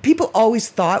people always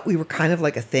thought we were kind of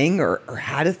like a thing or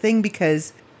had a thing,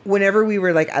 because whenever we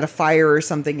were like at a fire or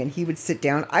something and he would sit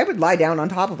down, I would lie down on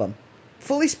top of him,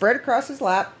 fully spread across his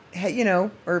lap,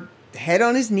 or head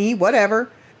on his knee,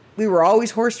 whatever. We were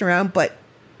always horsing around, but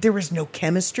there was no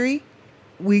chemistry.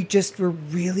 We just were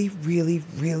really, really,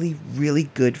 really, really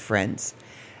good friends.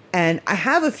 And I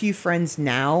have a few friends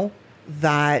now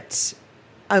that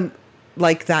I'm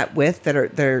like that with,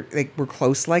 they're like, we're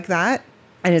close like that.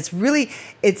 And it's really,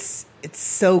 it's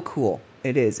so cool.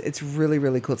 It is. It's really,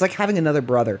 really cool. It's like having another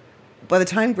brother. By the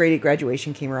time grade 8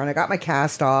 graduation came around, I got my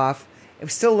cast off. It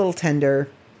was still a little tender,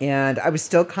 and I was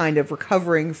still kind of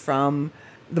recovering from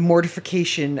the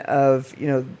mortification of,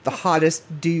 the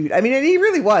hottest dude. I mean, and he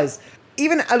really was.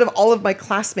 Even out of all of my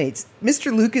classmates,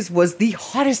 Mr. Lucas was the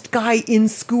hottest guy in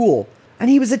school. And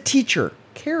he was a teacher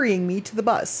carrying me to the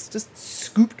bus. Just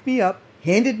scooped me up,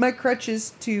 handed my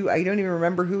crutches to, I don't even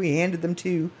remember who he handed them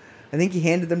to. I think he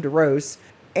handed them to Rose.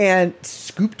 And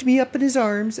scooped me up in his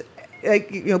arms.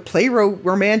 Like, play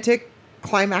romantic,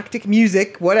 climactic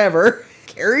music, whatever.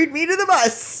 Carried me to the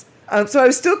bus. So I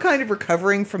was still kind of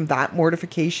recovering from that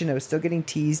mortification. I was still getting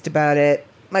teased about it.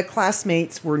 My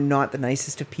classmates were not the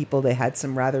nicest of people. They had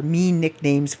some rather mean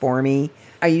nicknames for me.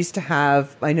 I used to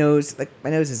have my nose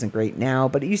isn't great now,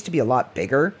 but it used to be a lot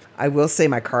bigger. I will say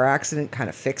my car accident kind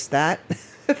of fixed that.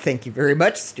 Thank you very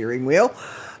much, steering wheel.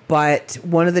 But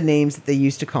one of the names that they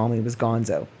used to call me was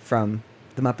Gonzo from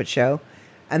The Muppet Show.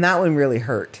 And that one really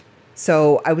hurt.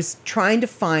 So I was trying to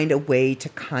find a way to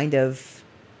kind of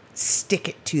stick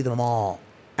it to them all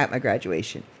at my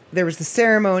graduation. There was the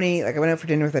ceremony, like I went out for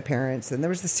dinner with my parents, and there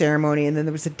was the ceremony, and then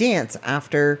there was a dance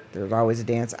after. There was always a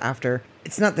dance after.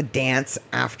 It's not the dance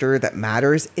after that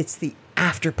matters. It's the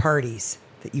after parties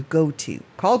that you go to.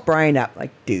 Called Brian up,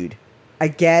 like, "Dude, I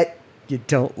get you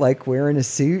don't like wearing a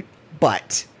suit,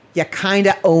 but you kind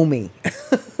of owe me."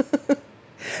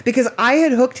 Because I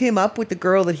had hooked him up with the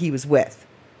girl that he was with.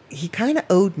 He kind of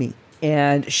owed me.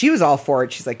 And she was all for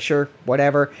it. She's like, "Sure,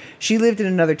 whatever." She lived in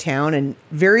another town, and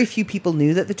very few people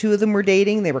knew that the two of them were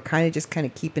dating. They were kind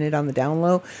of keeping it on the down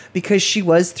low because she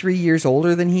was 3 years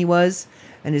older than he was.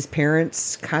 And his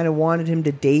parents kind of wanted him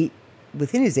to date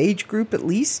within his age group, at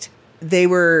least. They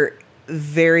were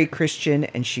very Christian,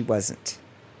 and she wasn't.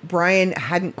 Brian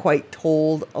hadn't quite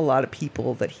told a lot of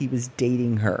people that he was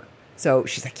dating her. So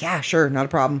she's like, "Yeah, sure, not a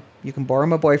problem. You can borrow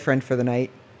my boyfriend for the night.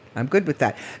 I'm good with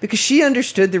that." Because she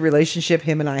understood the relationship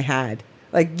him and I had.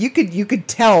 Like, you could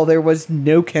tell there was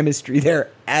no chemistry there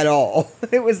at all.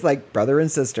 It was like brother and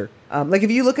sister. Like,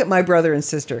 if you look at my brother and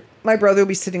sister, my brother will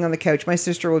be sitting on the couch. My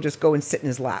sister will just go and sit in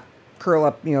his lap, curl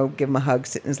up, give him a hug,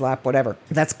 sit in his lap, whatever.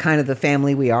 That's kind of the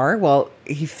family we are. Well,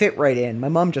 he fit right in. My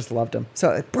mom just loved him.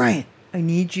 So, like, "Brian, I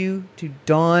need you to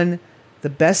don the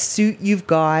best suit you've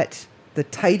got, the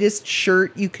tightest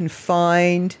shirt you can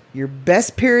find, your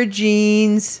best pair of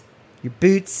jeans, your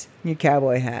boots, and your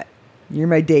cowboy hat. You're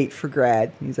my date for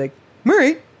grad." And he's like, "All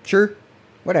right, sure,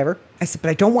 whatever." I said,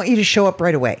 "But I don't want you to show up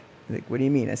right away." He's like, "What do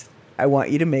you mean?" I said, "I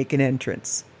want you to make an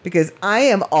entrance." Because I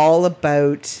am all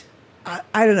about,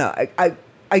 I don't know,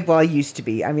 I used to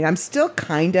be. I mean, I'm still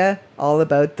kind of all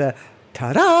about the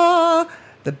ta-da,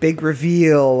 the big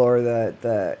reveal, or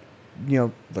the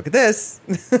look at this,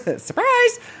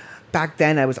 surprise. Back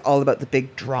then, I was all about the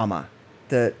big drama,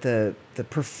 the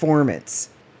performance.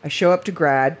 I show up to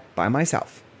grad by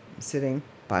myself. I'm sitting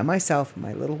by myself in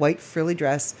my little white frilly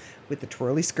dress with the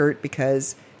twirly skirt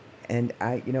because, and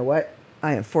you know what?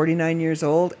 I am 49 years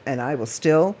old, and I will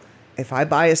still, if I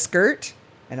buy a skirt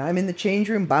and I'm in the change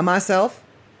room by myself,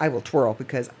 I will twirl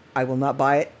because I will not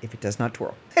buy it if it does not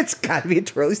twirl. It's got to be a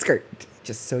twirly skirt,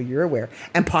 just so you're aware.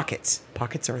 And pockets.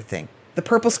 Pockets are a thing. The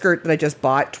purple skirt that I just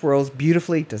bought twirls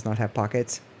beautifully, does not have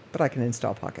pockets, but I can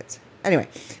install pockets. Anyway,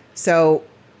 so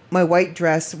my white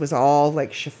dress was all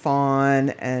like chiffon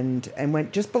and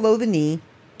went just below the knee,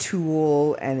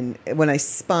 tulle, and when I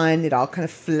spun, it all kind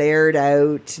of flared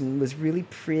out and was really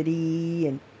pretty.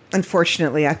 And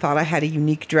unfortunately, I thought I had a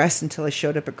unique dress until I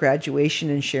showed up at graduation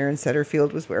and Sharon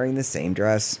Setterfield was wearing the same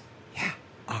dress. Yeah,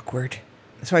 awkward.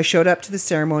 So I showed up to the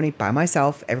ceremony by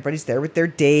myself. Everybody's there with their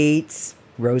dates.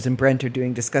 Rose and Brent are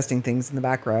doing disgusting things in the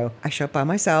back row. I show up by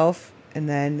myself, and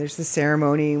then there's the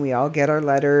ceremony. We all get our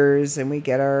letters, and we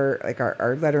get our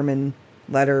Letterman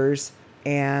letters.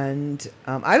 And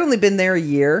I'd only been there a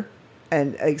year,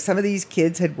 and some of these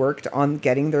kids had worked on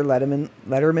getting their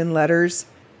Letterman letters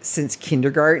since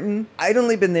kindergarten. I'd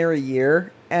only been there a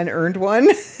year and earned one.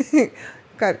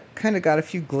 got a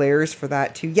few glares for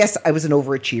that too. Yes, I was an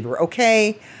overachiever.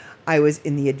 Okay. I was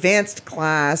in the advanced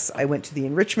class. I went to the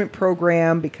enrichment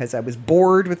program because I was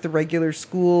bored with the regular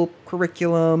school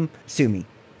curriculum. Sue me.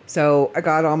 So I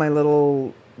got all my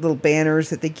little banners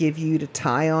that they give you to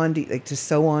tie on, to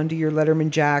sew onto your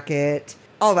Letterman jacket,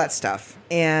 all that stuff.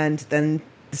 And then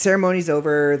the ceremony's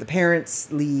over. The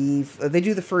parents leave. They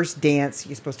do the first dance.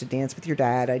 You're supposed to dance with your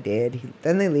dad. I did.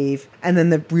 Then they leave. And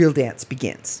then the real dance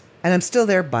begins. And I'm still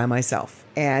there by myself.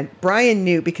 And Brian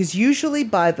knew, because usually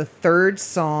by the third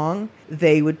song,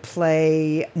 they would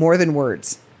play More Than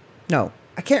Words. No,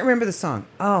 I can't remember the song.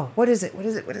 Oh, what is it?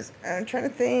 I'm trying to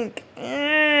think.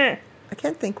 I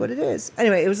can't think what it is.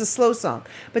 Anyway, it was a slow song.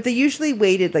 But they usually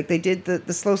waited, like they did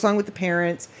the slow song with the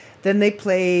parents. Then they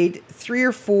played 3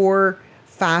 or 4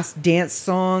 fast dance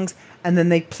songs. And then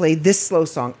they played this slow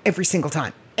song every single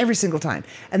time.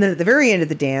 And then at the very end of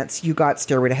the dance, you got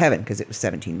Stairway to Heaven because it was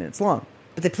 17 minutes long.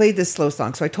 But they played this slow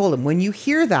song. So I told him, when you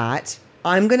hear that,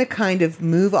 I'm going to kind of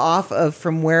move off of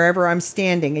from wherever I'm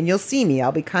standing. And you'll see me.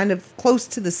 I'll be kind of close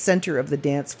to the center of the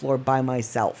dance floor by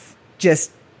myself.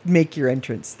 Just make your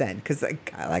entrance then. Because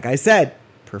like I said,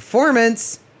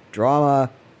 performance,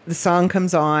 drama. The song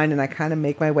comes on and I kind of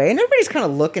make my way. And everybody's kind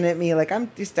of looking at me like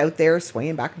I'm just out there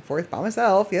swaying back and forth by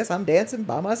myself. Yes, I'm dancing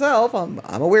by myself. I'm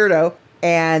a weirdo.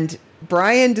 And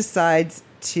Brian decides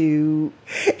he's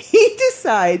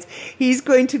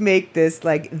going to make this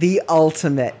like the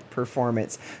ultimate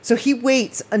performance. So he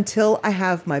waits until I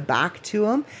have my back to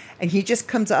him, and he just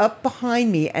comes up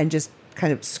behind me and just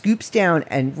kind of scoops down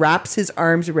and wraps his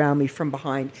arms around me from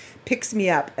behind, picks me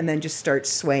up, and then just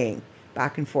starts swaying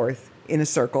back and forth in a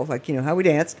circle, like, you know, how we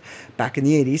danced back in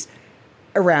the 80s,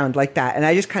 around like that. And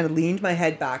I just kind of leaned my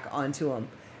head back onto him.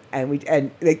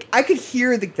 And like I could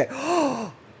hear the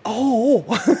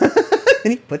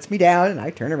and he puts me down, and I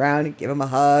turn around and give him a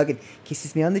hug and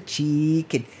kisses me on the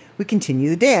cheek, and we continue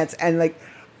the dance. And like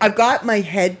I've got my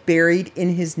head buried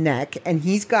in his neck, and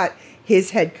he's got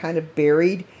his head kind of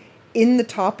buried in the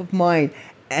top of mine,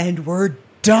 and we're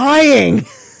dying.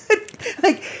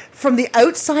 Like from the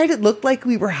outside, it looked like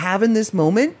we were having this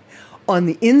moment. On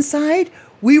the inside,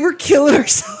 we were killing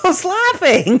ourselves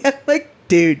laughing. Like,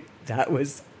 dude, that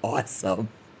was awesome.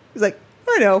 He's like,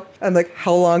 I know. I'm like,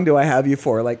 how long do I have you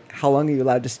for? Like, how long are you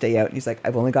allowed to stay out? And he's like,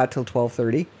 I've only got till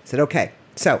 12:30. I said, okay.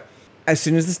 So as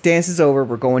soon as this dance is over,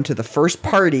 we're going to the first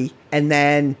party, and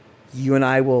then you and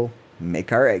I will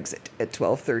make our exit at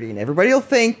 12:30. And everybody will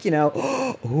think, you know,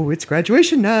 oh, it's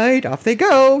graduation night. Off they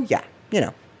go. Yeah. You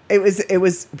know, it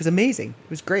was amazing. It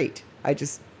was great.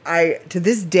 To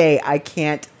this day, I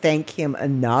can't thank him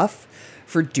enough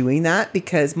for doing that,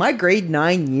 because my grade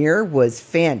 9 year was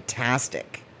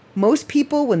fantastic. Most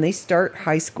people, when they start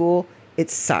high school, it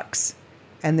sucks.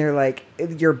 And they're like,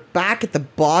 you're back at the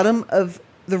bottom of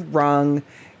the rung.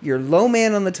 You're low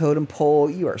man on the totem pole.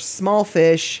 You are small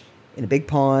fish in a big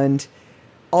pond.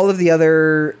 All of the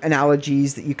other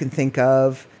analogies that you can think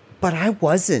of. But I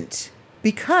wasn't,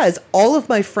 because all of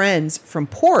my friends from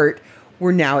Port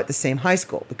were now at the same high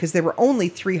school, because there were only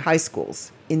 3 high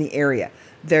schools in the area.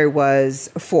 There was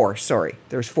 4.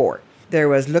 There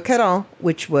was Le Caron,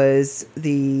 which was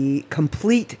the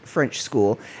complete French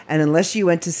school. And unless you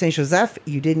went to Saint-Joseph,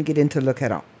 you didn't get into Le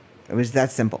Caron. It was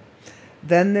that simple.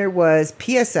 Then there was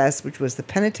PSS, which was the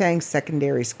Penetang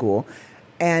Secondary School.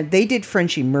 And they did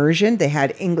French immersion. They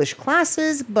had English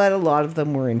classes, but a lot of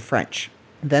them were in French.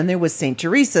 Then there was St.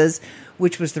 Teresa's,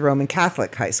 which was the Roman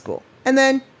Catholic high school. And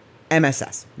then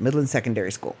MSS, Midland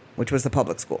Secondary School, which was the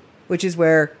public school, which is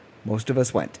where most of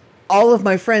us went. All of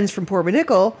my friends from Port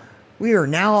Nickel, we are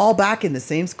now all back in the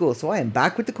same school. So I am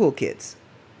back with the cool kids.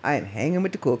 I am hanging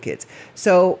with the cool kids.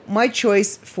 So my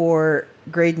choice for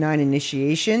grade 9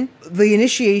 initiation,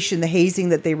 the hazing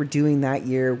that they were doing that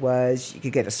year was you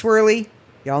could get a swirly.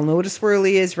 Y'all know what a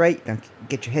swirly is, right?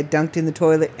 Get your head dunked in the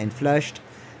toilet and flushed.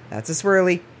 That's a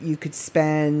swirly. You could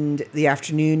spend the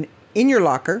afternoon in your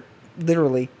locker,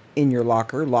 literally in your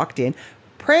locker, locked in,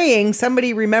 praying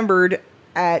somebody remembered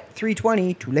at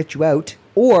 3:20 to let you out,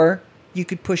 or you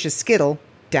could push a Skittle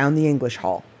down the English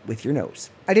hall with your nose.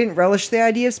 I didn't relish the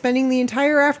idea of spending the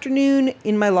entire afternoon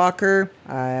in my locker.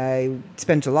 I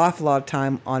spent an awful lot of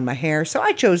time on my hair, so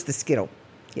I chose the Skittle.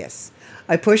 Yes,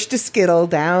 I pushed a Skittle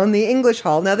down the English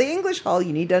hall. Now, the English hall,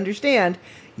 you need to understand,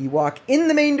 you walk in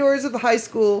the main doors of the high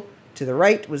school. To the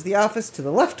right was the office. To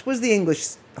the left was the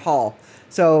English hall.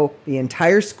 So the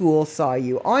entire school saw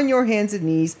you on your hands and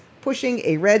knees pushing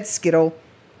a red Skittle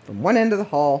from one end of the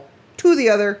hall to the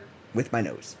other with my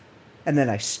nose. And then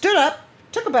I stood up,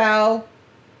 took a bow,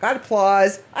 got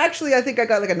applause. Actually, I think I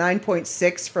got like a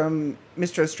 9.6 from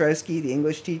Mr. Ostrowski, the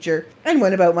English teacher, and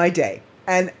went about my day.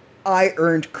 And I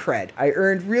earned cred. I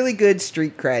earned really good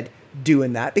street cred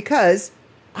doing that because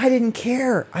I didn't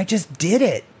care. I just did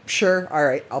it. Sure, all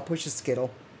right, I'll push a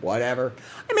Skittle. Whatever.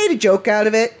 I made a joke out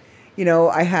of it. You know,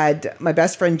 I had my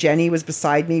best friend Jenny was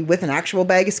beside me with an actual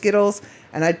bag of Skittles,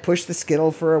 and I'd push the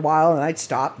Skittle for a while, and I'd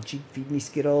stop, and she'd feed me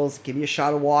Skittles, give me a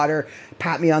shot of water,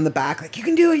 pat me on the back, like, you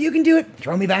can do it,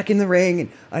 throw me back in the ring,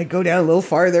 and I'd go down a little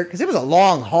farther, because it was a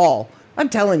long haul. I'm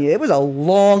telling you, it was a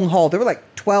long haul. There were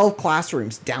like 12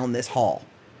 classrooms down this hall.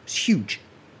 It's huge.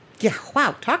 Yeah,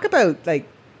 wow, talk about, like,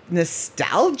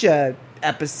 nostalgia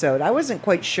episode. I wasn't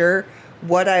quite sure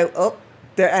what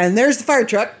there's the fire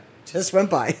truck. Just went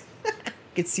by.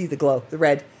 Could see the glow, the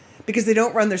red. Because they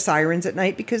don't run their sirens at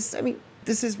night because, I mean,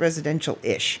 this is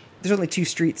residential-ish. There's only 2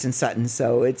 streets in Sutton,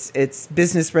 so it's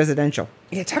business residential.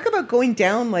 Yeah, talk about going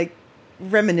down, like,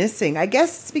 reminiscing. I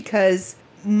guess it's because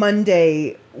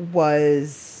Monday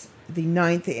was the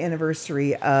 9th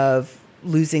anniversary of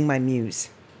losing my muse,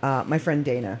 my friend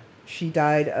Dana. She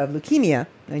died of leukemia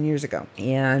 9 years ago.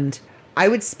 And I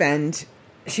would spend,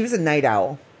 she was a night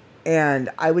owl, and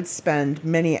I would spend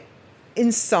many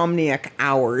insomniac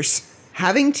hours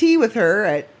having tea with her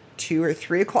at 2 or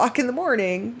 3 o'clock in the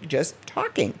morning, just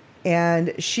talking.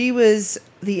 And she was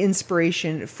the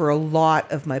inspiration for a lot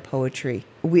of my poetry.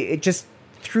 Just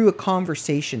through a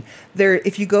conversation.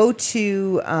 If you go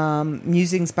to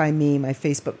Musings by Me, my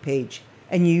Facebook page,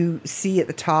 and you see at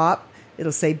the top,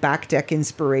 it'll say back deck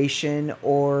inspiration,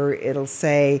 or it'll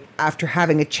say after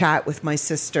having a chat with my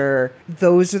sister.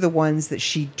 Those are the ones that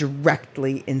she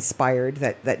directly inspired,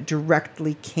 that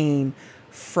directly came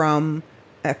from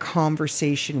a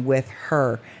conversation with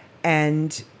her.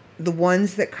 And the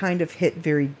ones that kind of hit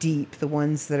very deep, the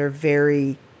ones that are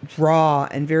very raw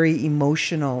and very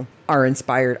emotional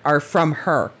are from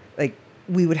her. Like,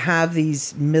 we would have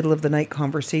these middle of the night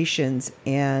conversations,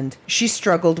 and she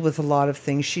struggled with a lot of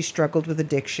things. She struggled with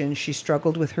addiction. She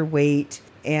struggled with her weight.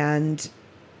 And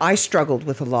I struggled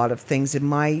with a lot of things in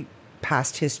my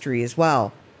past history as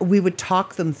well. We would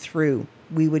talk them through.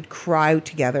 We would cry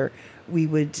together. We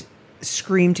would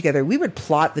scream together. We would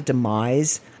plot the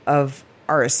demise of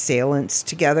our assailants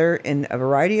together in a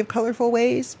variety of colorful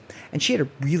ways. And she had a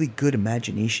really good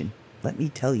imagination, let me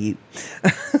tell you.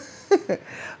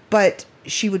 But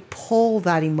she would pull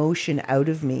that emotion out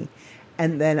of me,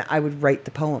 and then I would write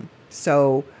the poem.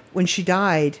 So when she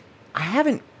died, I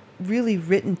haven't really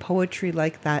written poetry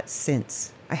like that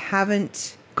since. I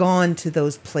haven't gone to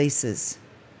those places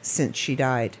since she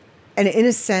died. And in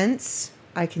a sense,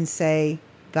 I can say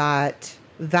that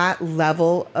that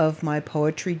level of my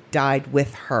poetry died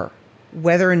with her.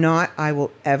 Whether or not I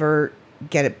will ever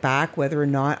get it back, whether or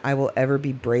not I will ever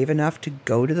be brave enough to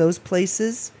go to those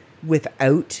places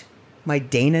without my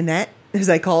Dana net, as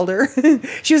I called her.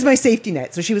 She was my safety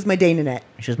net, so she was my Dana net.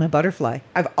 She was my butterfly.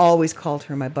 I've always called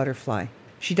her my butterfly.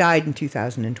 She died in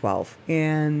 2012,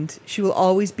 and she will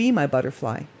always be my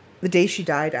butterfly. The day she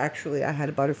died, actually, I had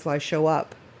a butterfly show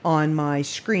up on my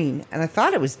screen, and I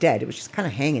thought it was dead. It was just kind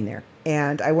of hanging there.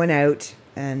 And I went out,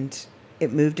 and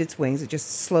it moved its wings. It just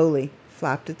slowly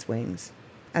flapped its wings.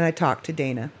 And I talked to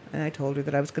Dana, and I told her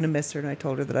that I was going to miss her, and I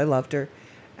told her that I loved her,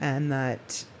 and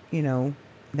that, you know,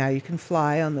 now you can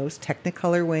fly on those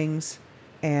Technicolor wings.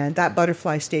 And that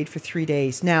butterfly stayed for 3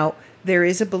 days. Now, there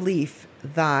is a belief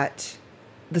that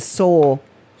the soul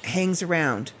hangs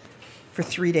around for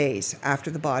 3 days after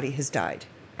the body has died,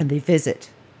 and they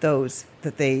visit those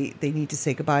that they need to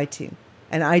say goodbye to.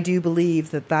 And I do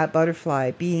believe that that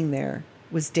butterfly being there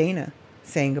was Dana.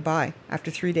 saying goodbye.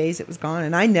 After 3 days, it was gone.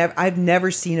 And I've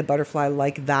never seen a butterfly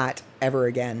like that ever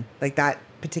again, like that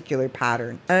particular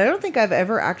pattern. And I don't think I've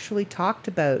ever actually talked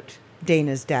about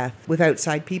Dana's death with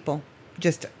outside people,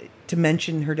 just to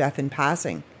mention her death in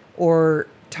passing, or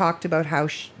talked about how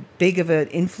big of an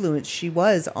influence she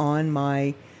was on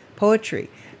my poetry.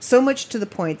 So much to the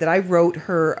point that I wrote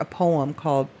her a poem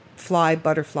called Fly,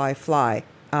 Butterfly, Fly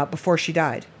before she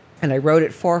died. And I wrote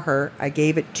it for her. I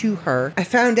gave it to her. I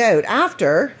found out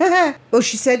after, well,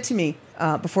 she said to me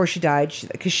before she died,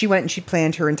 because she went and she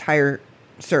planned her entire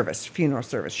funeral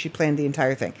service. She planned the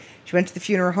entire thing. She went to the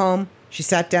funeral home. She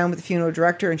sat down with the funeral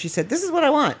director and she said, this is what I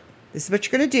want. This is what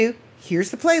you're going to do.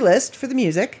 Here's the playlist for the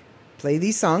music. Play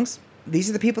these songs. These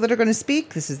are the people that are going to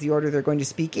speak. This is the order they're going to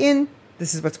speak in.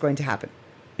 This is what's going to happen.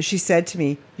 She said to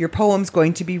me, your poem's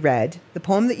going to be read. The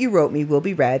poem that you wrote me will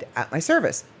be read at my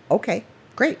service. Okay,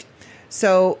 great.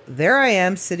 So there I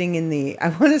am sitting in the, I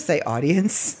want to say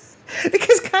audience,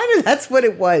 because kind of that's what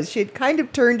it was. She had kind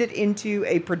of turned it into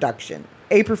a production,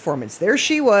 a performance. There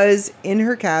she was in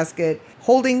her casket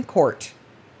holding court,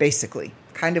 basically,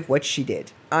 kind of what she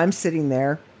did. I'm sitting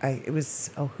there.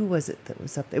 Who was it that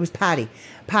was up there? It was Patty.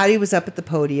 Patty was up at the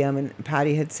podium and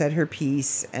Patty had said her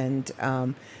piece. And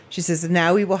she says,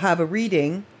 now we will have a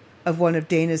reading of one of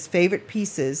Dana's favorite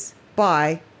pieces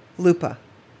by Lupa.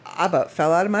 I about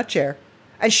fell out of my chair.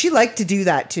 And she liked to do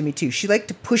that to me too. She liked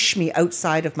to push me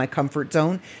outside of my comfort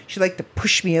zone. She liked to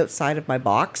push me outside of my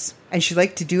box. And she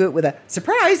liked to do it with a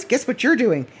surprise. Guess what you're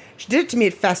doing? She did it to me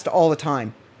at Fest all the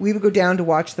time. We would go down to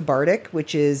watch the Bardic,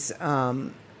 which is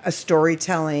a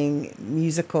storytelling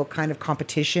musical kind of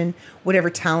competition. Whatever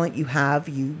talent you have,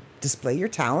 you display your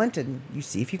talent and you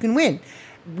see if you can win.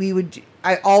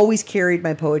 I always carried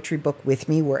my poetry book with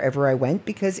me wherever I went,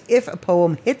 because if a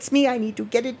poem hits me, I need to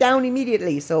get it down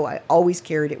immediately. So I always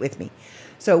carried it with me.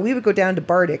 So we would go down to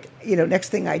Bardic. Next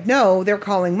thing I'd know, they're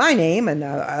calling my name and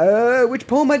which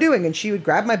poem am I doing? And she would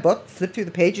grab my book, flip through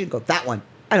the page and go, that one.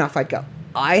 And off I'd go.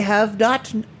 I have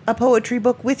not a poetry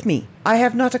book with me. I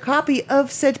have not a copy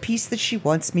of said piece that she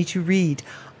wants me to read.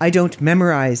 I don't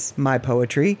memorize my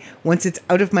poetry. Once it's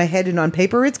out of my head and on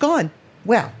paper, it's gone.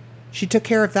 Well, she took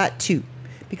care of that too,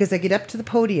 because I get up to the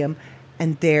podium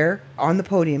and there on the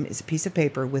podium is a piece of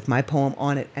paper with my poem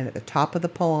on it. And at the top of the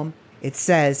poem, it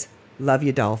says, love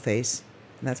you, Dollface.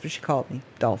 And that's what she called me,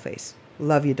 Dollface.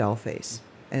 Love you, Dollface.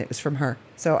 And it was from her.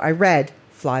 So I read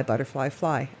Fly, Butterfly,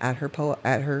 Fly at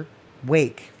her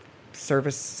wake,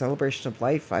 service, celebration of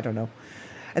life. I don't know.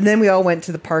 And then we all went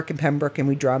to the park in Pembroke and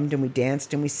we drummed and we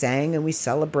danced and we sang and we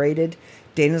celebrated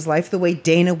Dana's life the way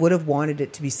Dana would have wanted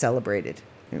it to be celebrated.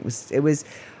 It was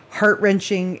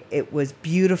heart-wrenching. It was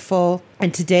beautiful.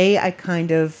 And today I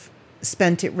kind of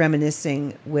spent it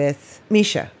reminiscing with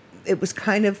Misha. It was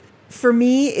kind of, for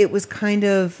me, it was kind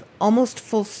of almost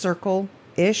full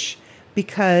circle-ish,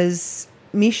 because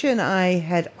Misha and I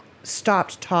had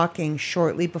stopped talking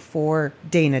shortly before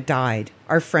Dana died.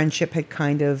 Our friendship had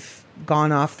kind of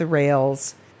gone off the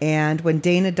rails. And when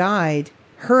Dana died,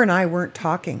 her and I weren't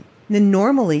talking. And then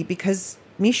normally, because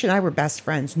Misha and I were best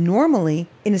friends, normally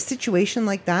in a situation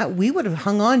like that, we would have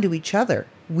hung on to each other.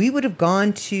 We would have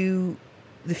gone to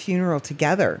the funeral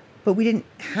together, but we didn't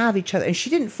have each other. And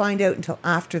she didn't find out until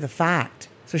after the fact.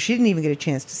 So she didn't even get a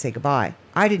chance to say goodbye.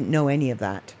 I didn't know any of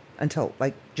that until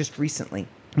just recently,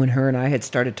 when her and I had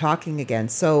started talking again.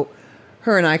 So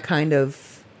her and I kind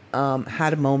of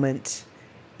had a moment,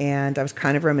 and I was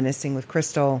kind of reminiscing with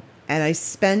Crystal, and I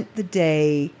spent the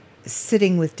day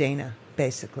sitting with Dana,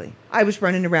 basically. I was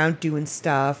running around doing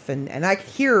stuff, and I could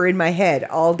hear her in my head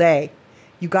all day.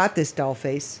 You got this,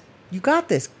 Dollface. You got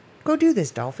this. Go do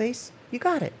this, Dollface. You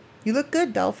got it. You look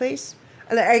good, Dollface.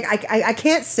 And I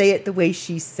can't say it the way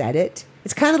she said it.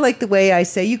 It's kind of like the way I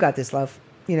say, you got this, love,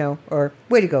 or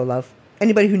way to go, love.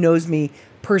 Anybody who knows me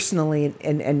personally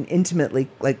and intimately,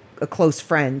 like a close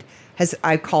friend,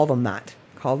 I call them that.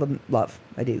 Call them love.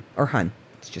 I do. Or hun.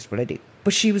 It's just what I do.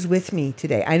 But she was with me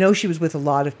today. I know she was with a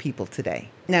lot of people today.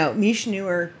 Now, Misha knew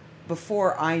her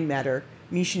before I met her.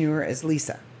 Misha knew her as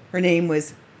Lisa. Her name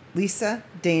was Lisa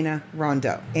Dana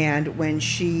Rondeau. And when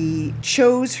she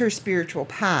chose her spiritual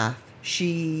path,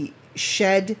 she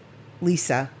shed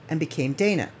Lisa and became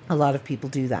Dana. A lot of people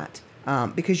do that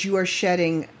because you are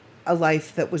shedding a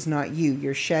life that was not you.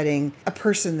 You're shedding a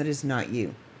person that is not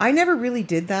you. I never really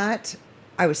did that.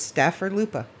 I was Steph or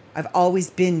Lupa. I've always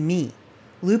been me.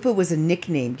 Lupa was a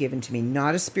nickname given to me,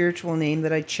 not a spiritual name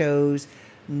that I chose,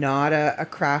 not a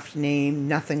craft name,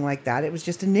 nothing like that. It was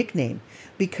just a nickname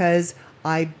because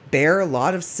I bear a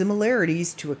lot of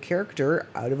similarities to a character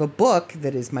out of a book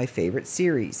that is my favorite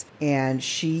series. And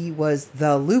she was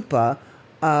the Lupa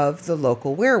of the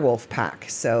local werewolf pack.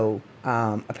 So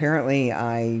apparently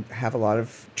I have a lot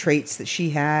of traits that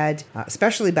she had,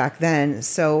 especially back then.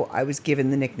 So I was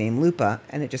given the nickname Lupa,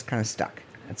 and it just kind of stuck.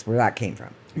 That's where that came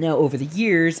from. Now, over the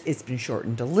years, it's been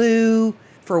shortened to Lou.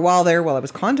 For a while there, while I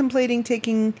was contemplating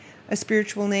taking a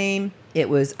spiritual name, it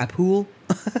was Apul.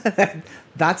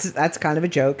 That's kind of a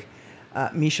joke.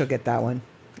 Misha will get that one.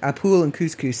 Apul and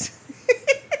couscous.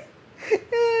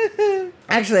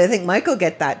 Actually, I think Mike will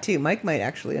get that too. Mike might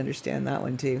actually understand that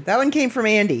one too. That one came from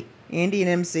Andy and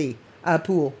MC.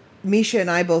 Apul. Misha and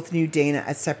I both knew Dana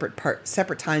at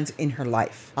separate times in her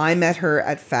life. I met her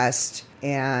at Fest,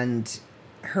 and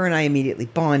her and I immediately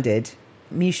bonded.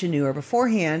 Misha knew her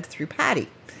beforehand through Patty,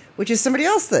 which is somebody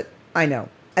else that I know.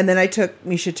 And then I took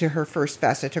Misha to her first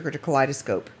Fest. I took her to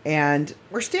Kaleidoscope. And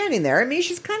we're standing there, and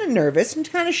Misha's kind of nervous and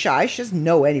kind of shy. She doesn't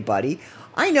know anybody.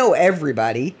 I know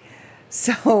everybody.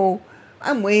 So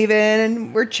I'm waving,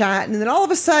 and we're chatting. And then all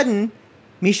of a sudden,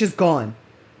 Misha's gone.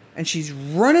 And she's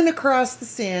running across the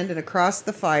sand and across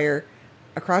the fire,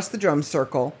 across the drum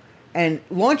circle, and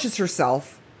launches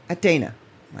herself at Dana.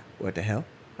 I'm like, what the hell?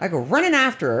 I go running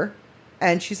after her.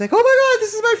 And she's like, oh my God,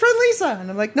 this is my friend Lisa. And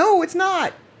I'm like, no, it's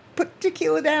not. Put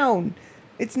tequila down.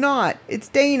 It's not. It's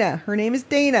Dana. Her name is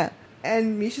Dana.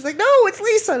 And she's like, no, it's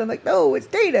Lisa. And I'm like, no, it's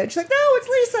Dana. And she's like, no, it's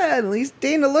Lisa. And at least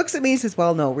Dana looks at me and says,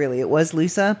 well, no, really, it was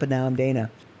Lisa, but now I'm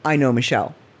Dana. I know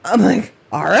Michelle. I'm like,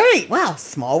 all right, wow,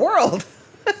 small world.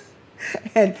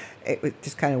 And it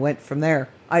just kind of went from there.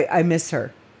 I miss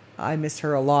her. I miss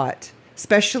her a lot,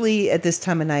 especially at this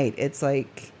time of night. It's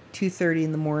like 2:30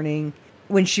 in the morning.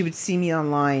 When she would see me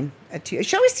online at 2,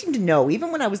 she always seemed to know.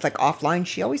 Even when I was like offline,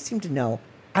 she always seemed to know.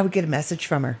 I would get a message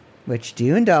from her, what you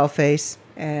doing, dollface?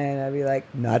 And I'd be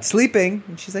like, not sleeping.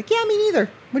 And she's like, yeah, me neither.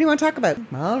 What do you want to talk about? I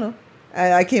don't know.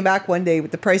 And I came back one day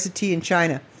with the price of tea in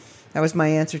China. That was my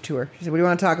answer to her. She said, what do you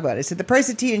want to talk about? I said, the price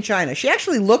of tea in China. She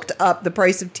actually looked up the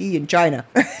price of tea in China.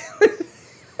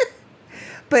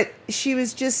 But she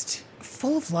was just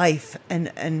full of life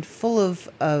and full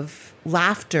of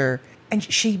laughter. And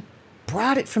she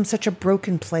brought it from such a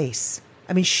broken place.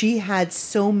 I mean, she had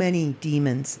so many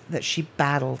demons that she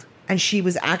battled. And she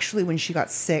was actually, when she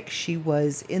got sick, she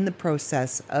was in the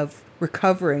process of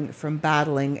recovering from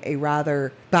battling a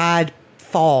rather bad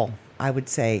fall, I would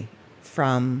say,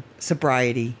 from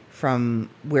sobriety, from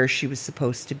where she was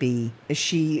supposed to be.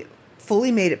 She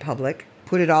fully made it public,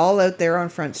 put it all out there on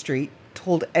Front Street,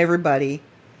 told everybody,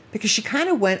 because she kind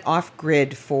of went off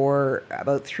grid for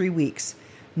about 3 weeks.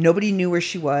 Nobody knew where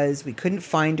she was. We couldn't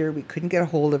find her. We couldn't get a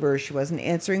hold of her. She wasn't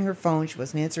answering her phone. She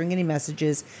wasn't answering any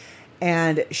messages.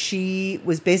 And she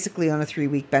was basically on a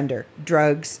 3-week bender.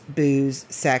 Drugs, booze,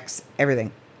 sex,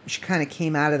 everything. She kind of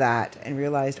came out of that and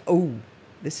realized, oh,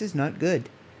 this is not good.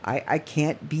 I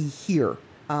can't be here.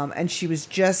 And she was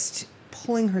just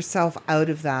pulling herself out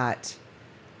of that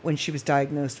when she was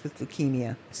diagnosed with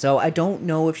leukemia. So I don't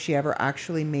know if she ever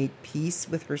actually made peace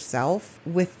with herself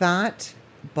with that.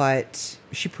 But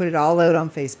she put it all out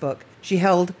on Facebook. She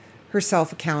held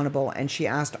herself accountable, and she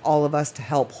asked all of us to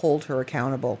help hold her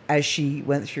accountable as she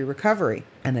went through recovery.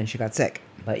 And then she got sick.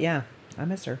 But yeah, I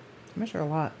miss her. I miss her a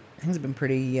lot. Things have been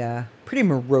pretty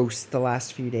morose the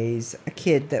last few days. A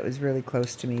kid that was really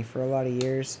close to me for a lot of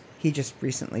years, he just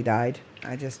recently died.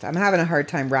 I'm having a hard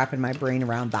time wrapping my brain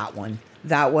around that one.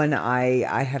 That one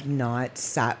I have not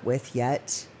sat with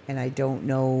yet. And I don't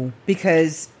know,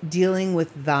 because dealing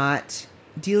with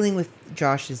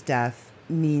Josh's death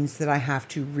means that I have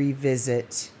to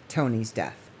revisit Tony's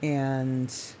death.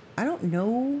 And I don't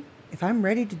know if I'm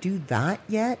ready to do that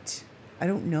yet. I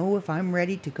don't know if I'm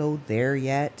ready to go there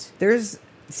yet.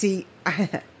 Interesting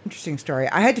story.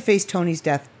 I had to face Tony's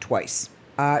death twice.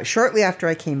 Shortly after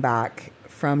I came back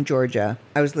from Georgia,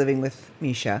 I was living with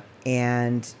Misha,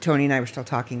 and Tony and I were still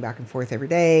talking back and forth every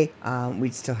day.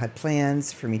 We'd still had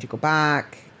plans for me to go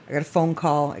back. I got a phone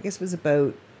call, I guess it was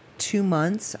about 2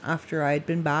 months after I had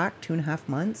been back, 2.5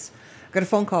 months. I got a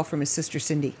phone call from his sister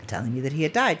Cindy telling me that he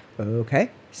had died. Okay.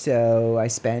 So I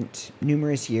spent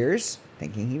numerous years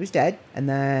thinking he was dead. And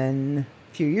then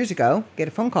a few years ago, get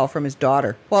a phone call from his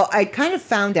daughter. Well, I kind of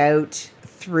found out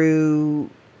through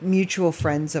mutual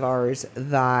friends of ours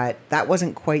that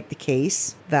wasn't quite the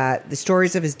case, that the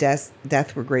stories of his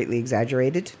death were greatly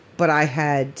exaggerated. But I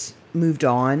had moved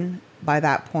on by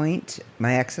that point.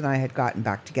 My ex and I had gotten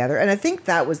back together. And I think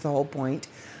that was the whole point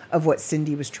of what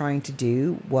Cindy was trying to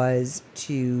do, was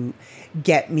to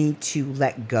get me to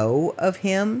let go of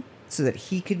him so that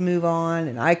he could move on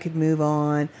and I could move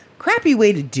on. Crappy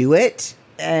way to do it.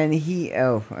 And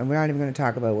and we're not even going to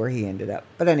talk about where he ended up.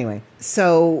 But anyway,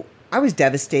 so I was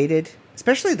devastated.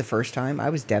 especially the first time.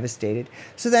 I was devastated.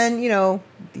 So then, the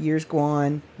years go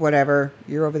on, whatever.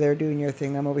 You're over there doing your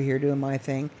thing. I'm over here doing my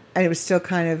thing. And it was still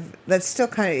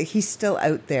he's still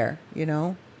out there,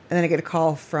 And then I get a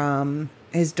call from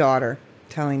his daughter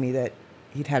telling me that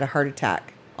he'd had a heart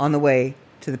attack on the way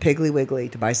to the Piggly Wiggly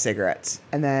to buy cigarettes.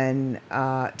 And then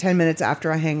 10 minutes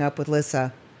after I hang up with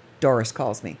Lissa, Doris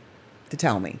calls me to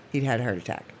tell me he'd had a heart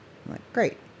attack. I'm like,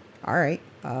 great. All right.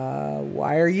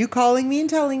 Why are you calling me and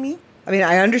telling me? I mean,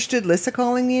 I understood Lissa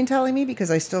calling me and telling me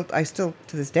because I still to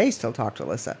this day still talk to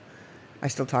Lissa. I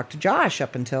still talk to Josh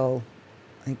up until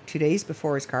I think 2 days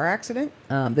before his car accident.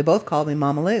 They both called me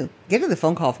Mama Lou. Getting the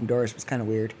phone call from Doris was kind of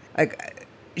weird. Like,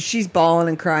 she's bawling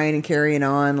and crying and carrying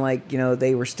on like,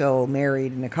 they were still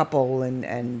married and a couple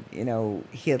and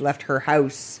he had left her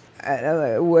house.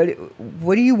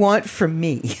 What do you want from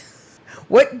me?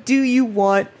 What do you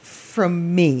want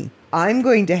from me? I'm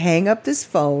going to hang up this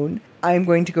phone. I'm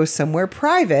going to go somewhere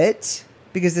private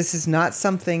because this is not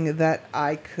something that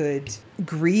I could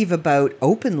grieve about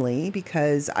openly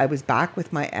because I was back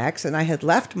with my ex and I had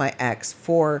left my ex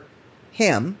for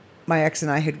him. My ex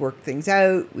and I had worked things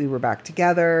out. We were back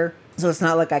together. So it's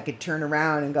not like I could turn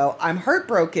around and go, I'm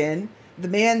heartbroken. The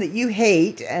man that you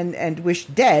hate and wish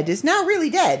dead is now really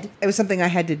dead. It was something I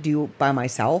had to do by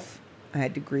myself. I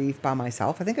had to grieve by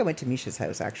myself. I think I went to Misha's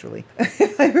house, actually.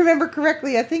 If I remember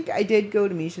correctly, I think I did go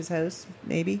to Misha's house.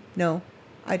 Maybe. No,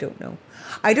 I don't know.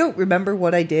 I don't remember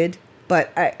what I did,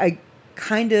 but I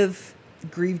kind of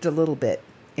grieved a little bit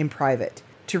in private.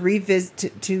 To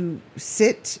revisit, to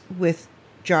sit with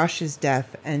Josh's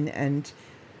death and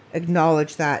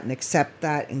acknowledge that and accept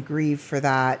that and grieve for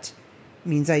that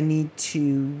means I need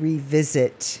to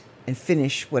revisit and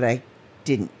finish what I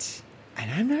didn't. And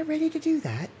I'm not ready to do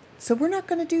that. So we're not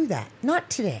going to do that.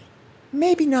 Not today.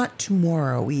 Maybe not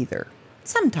tomorrow either.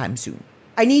 Sometime soon.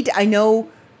 I know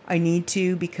I need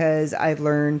to because I've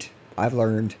learned.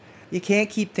 You can't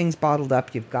keep things bottled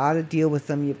up. You've got to deal with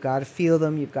them. You've got to feel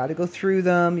them. You've got to go through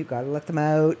them. You've got to let them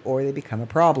out or they become a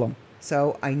problem.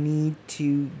 So I need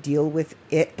to deal with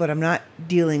it, but I'm not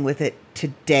dealing with it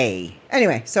today.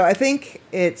 Anyway, so I think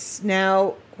it's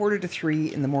now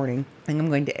 2:45 in the morning. I think I'm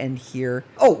going to end here.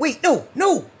 Oh, wait,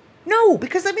 no,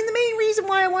 because the main reason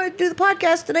why I wanted to do the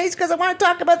podcast today is because I want to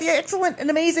talk about the excellent and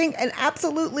amazing and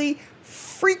absolutely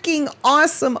freaking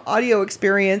awesome audio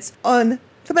experience on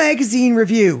the magazine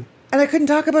review. And I couldn't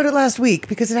talk about it last week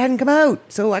because it hadn't come out.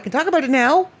 So I can talk about it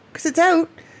now because it's out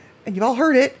and you've all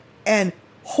heard it. And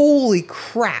holy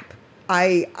crap.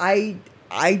 I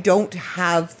don't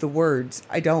have the words.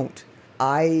 I don't.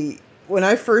 When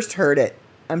I first heard it,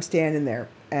 I'm standing there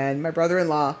and my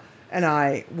brother-in-law and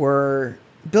I were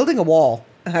building a wall,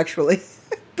 actually.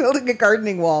 Building a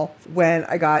gardening wall when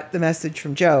I got the message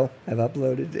from Joe. I've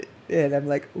uploaded it. And I'm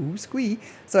like, ooh, squee.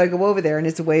 So I go over there and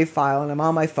it's a WAV file and I'm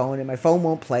on my phone and my phone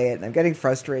won't play it and I'm getting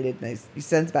frustrated. And he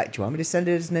sends back, do you want me to send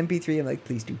it as an MP3? I'm like,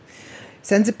 please do.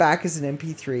 Sends it back as an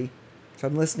MP3. So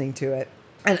I'm listening to it.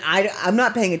 And I'm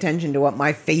not paying attention to what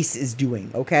my face is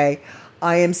doing, okay?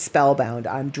 I am spellbound.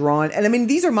 I'm drawn. And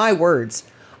these are my words.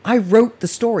 I wrote the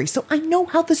story, so I know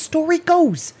how the story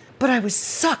goes. But I was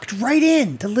sucked right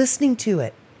in to listening to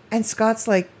it. And Scott's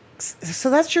like, so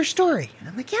that's your story? And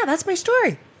I'm like, yeah, that's my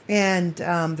story. And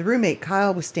the roommate,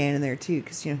 Kyle, was standing there too,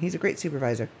 because, he's a great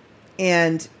supervisor.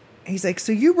 And he's like,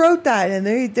 so you wrote that and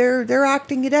they're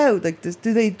acting it out. Like, this,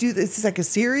 do they do this? Is this like a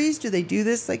series? Do they do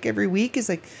this like every week? Is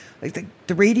like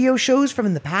the radio shows from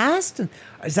in the past? And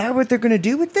is that what they're going to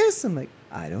do with this? I'm like,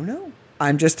 I don't know.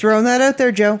 I'm just throwing that out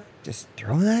there, Joe. Just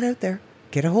throwing that out there.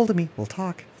 Get a hold of me. We'll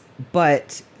talk.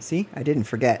 But see, I didn't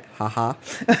forget. Haha.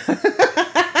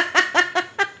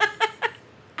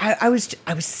 I was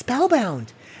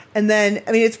spellbound. And then,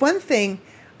 it's one thing.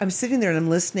 I'm sitting there and I'm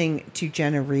listening to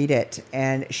Jenna read it,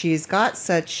 and she's got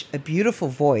such a beautiful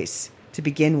voice to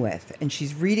begin with, and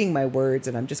she's reading my words,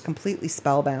 and I'm just completely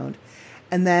spellbound.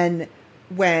 And then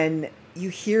when you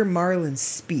hear Marlon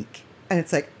speak, and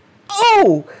it's like,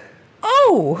 oh,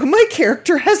 my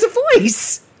character has a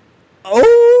voice.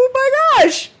 Oh my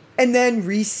gosh. And then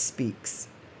Reese speaks,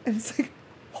 and it's like,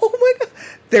 oh my God,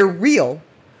 they're real.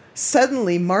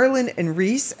 Suddenly, Marlon and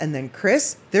Reese, and then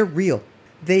Chris, they're real.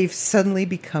 They've suddenly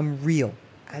become real.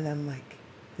 And I'm like,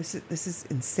 this is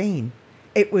insane.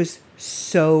 It was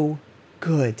so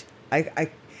good.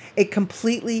 It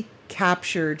completely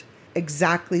captured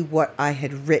exactly what I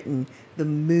had written, the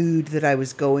mood that I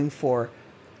was going for.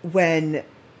 When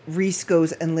Reese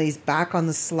goes and lays back on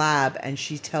the slab and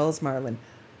she tells Marlon,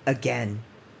 again,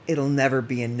 it'll never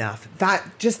be enough. That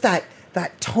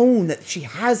tone that she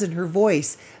has in her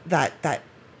voice, that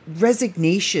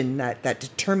resignation, that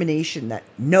determination that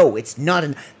no, it's not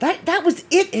that was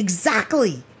it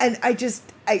exactly. And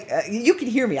you can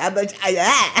hear me. I'm like,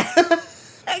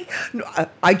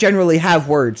 I generally have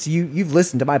words. You've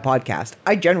listened to my podcast.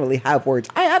 I generally have words.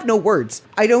 I have no words.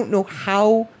 I don't know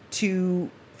how to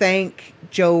thank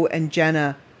Joe and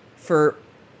Jenna for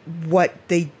what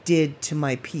they did to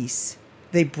my piece.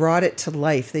 They brought it to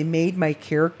life. They made my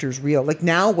characters real. Like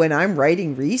now when I'm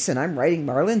writing Reese and I'm writing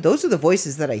Marlon, those are the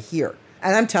voices that I hear.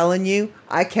 And I'm telling you,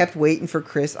 I kept waiting for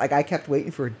Chris. Like I kept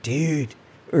waiting for dude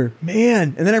or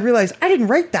man. And then I realized I didn't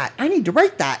write that. I need to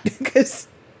write that because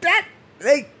that,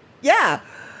 like, yeah,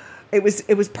 it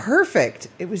was perfect.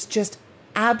 It was just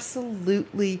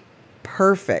absolutely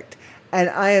perfect. And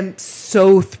I am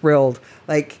so thrilled.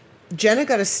 Like Jenna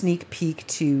got a sneak peek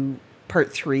to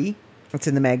part 3. It's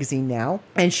in the magazine now.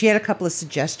 And she had a couple of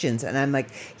suggestions. And I'm like,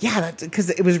 yeah, that's because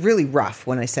it was really rough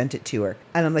when I sent it to her.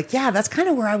 And I'm like, yeah, that's kind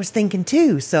of where I was thinking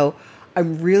too. So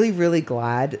I'm really, really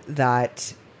glad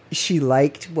that she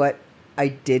liked what I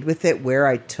did with it, where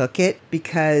I took it,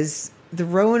 because the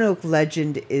Roanoke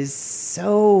legend is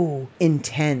so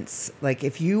intense. Like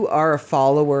if you are a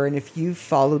follower and if you've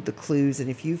followed the clues and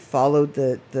if you've followed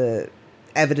the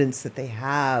evidence that they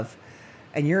have,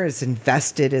 and you're as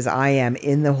invested as I am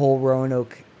in the whole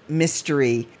Roanoke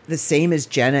mystery, the same as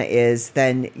Jenna is,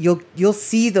 then you'll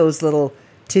see those little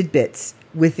tidbits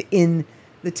within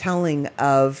the telling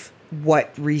of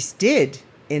what Reese did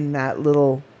in that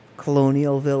little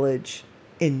colonial village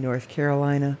in North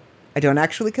Carolina. I don't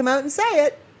actually come out and say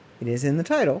it. It is in the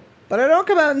title, but I don't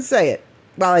come out and say it.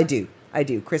 Well, I do.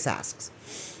 Chris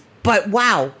asks. But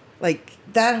wow, like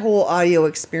that whole audio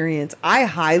experience, I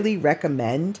highly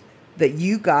recommend that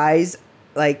you guys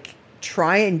like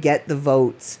try and get the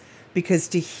votes, because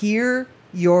to hear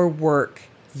your work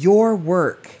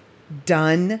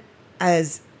done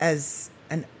as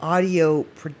an audio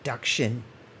production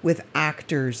with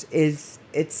actors it's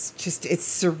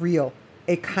surreal.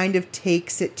 It kind of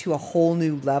takes it to a whole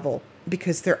new level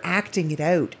because they're acting it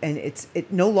out, and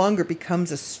it no longer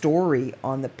becomes a story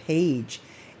on the page.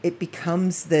 It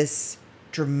becomes this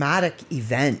dramatic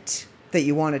event that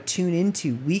you want to tune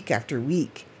into week after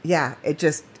week. Yeah, it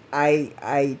just,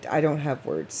 I don't have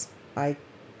words. I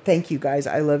thank you guys.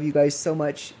 I love you guys so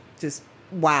much. Just,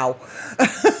 wow.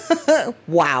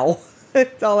 Wow.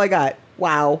 That's all I got.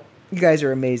 Wow. You guys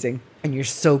are amazing. And you're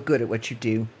so good at what you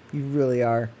do. You really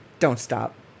are. Don't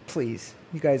stop. Please.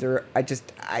 You guys are,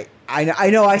 I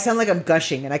know I sound like I'm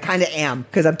gushing, and I kind of am,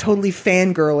 because I'm totally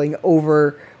fangirling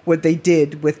over what they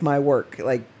did with my work.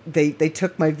 Like, they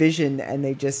took my vision and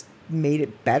they just made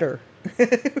it better.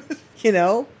 You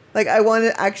know, like I want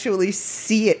to actually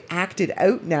see it acted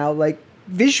out now, like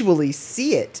visually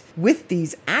see it with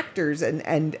these actors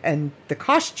and the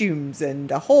costumes and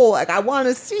the whole, like I want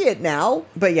to see it now.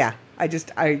 But yeah,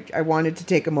 I wanted to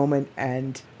take a moment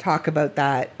and talk about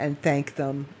that and thank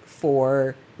them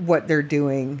for what they're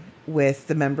doing with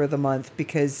the Member of the Month,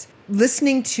 because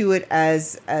listening to it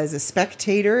as a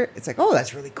spectator, it's like, oh,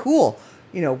 that's really cool.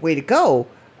 You know, way to go.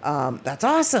 That's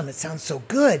awesome. It sounds so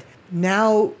good.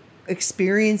 Now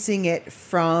experiencing it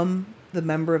from the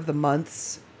Member of the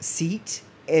Month's seat,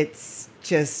 it's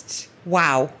just,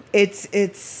 wow.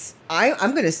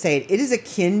 I'm going to say it is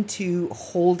akin to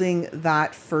holding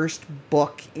that first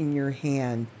book in your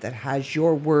hand that has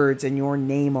your words and your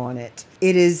name on it.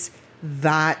 It is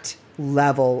that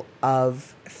level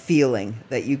of feeling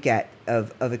that you get,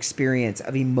 of experience,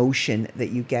 of emotion that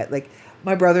you get. Like,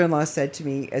 my brother-in-law said to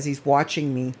me as he's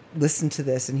watching me listen to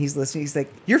this, and he's listening, he's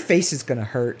like, your face is going to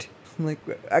hurt. I'm like,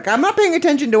 I'm not paying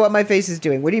attention to what my face is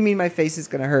doing. What do you mean my face is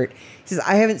going to hurt? He says,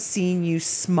 I haven't seen you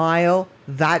smile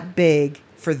that big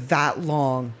for that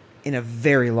long in a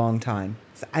very long time.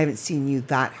 So I haven't seen you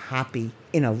that happy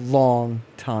in a long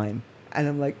time. And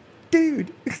I'm like,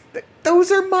 dude,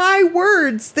 those are my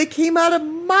words. They came out of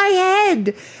my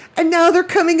head, and now they're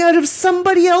coming out of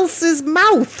somebody else's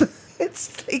mouth.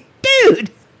 It's like,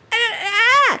 dude,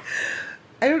 I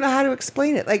don't know how to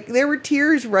explain it. Like, there were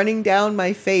tears running down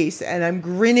my face, and I'm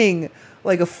grinning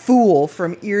like a fool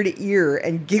from ear to ear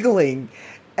and giggling.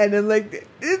 And I'm like,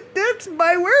 that's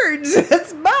my words.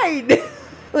 That's mine.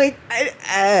 Like,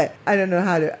 I don't know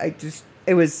how to,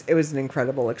 it was an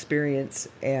incredible experience.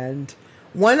 And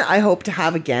one I hope to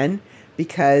have again,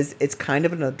 because it's kind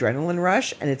of an adrenaline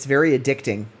rush and it's very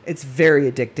addicting. It's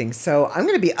very addicting. So I'm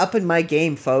going to be up in my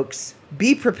game, folks.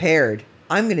 Be prepared.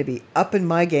 I'm going to be up in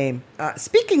my game.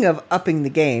 Speaking of upping the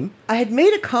game, I had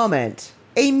made a comment,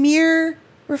 a mere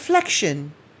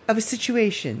reflection of a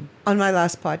situation on my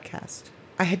last podcast.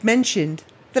 I had mentioned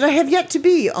that I have yet to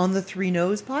be on the Three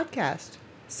Nose podcast.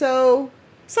 So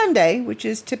Sunday, which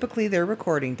is typically their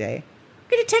recording day,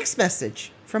 I get a text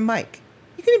message from Mike.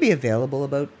 You going to be available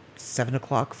about 7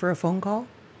 o'clock for a phone call?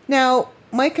 Now,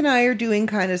 Mike and I are doing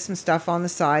kind of some stuff on the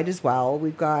side as well.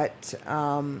 We've got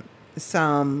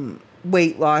some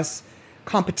weight loss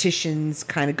competitions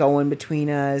kind of going between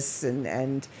us,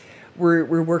 and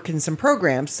we're working some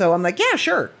programs. So I'm like, yeah,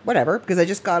 sure, whatever, because I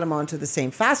just got him onto the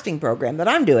same fasting program that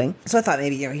I'm doing. So I thought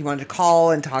maybe he wanted to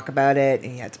call and talk about it,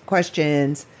 and he had some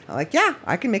questions. I'm like, yeah,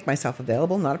 I can make myself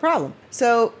available, not a problem.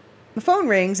 So the phone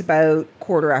rings about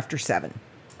 7:15.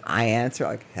 I answer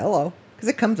like, hello, because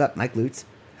it comes up, Mike Lutz.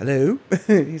 Hello.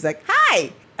 He's like,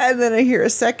 hi. And then I hear a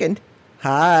second,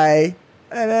 hi.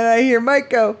 And then I hear Mike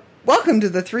go, welcome to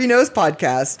the Three Nose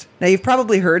Podcast. Now, you've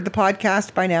probably heard the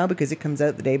podcast by now because it comes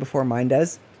out the day before mine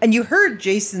does. And you heard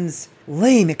Jason's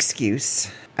lame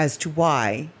excuse as to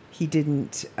why he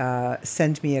didn't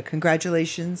send me a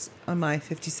congratulations on my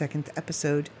 52nd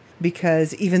episode.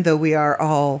 Because even though we are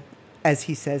all, as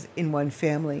he says, in one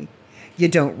family, you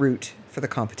don't root for the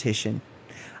competition.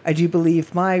 I do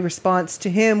believe my response to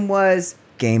him was,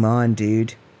 game on,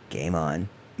 dude. Game on.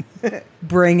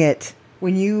 Bring it.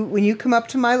 When you come up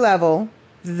to my level,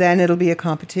 then it'll be a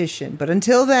competition. But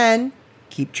until then,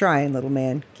 keep trying, little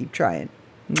man. Keep trying.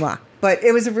 Mwah. But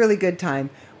it was a really good time.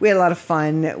 We had a lot of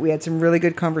fun. We had some really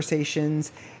good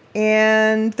conversations.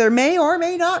 And there may or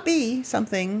may not be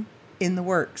something in the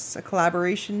works. A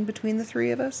collaboration between the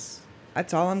three of us.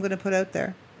 That's all I'm going to put out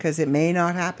there. Because it may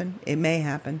not happen. It may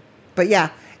happen. But yeah,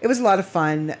 it was a lot of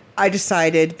fun. I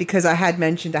decided, because I had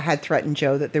threatened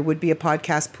Joe that there would be a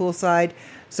podcast poolside.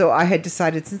 So I had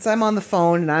decided, since I'm on the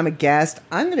phone and I'm a guest,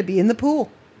 I'm going to be in the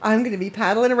pool. I'm going to be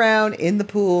paddling around in the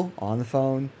pool on the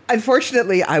phone.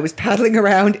 Unfortunately, I was paddling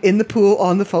around in the pool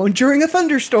on the phone during a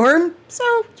thunderstorm.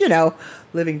 So,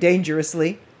 living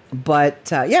dangerously.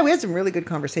 But yeah, we had some really good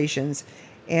conversations.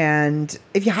 And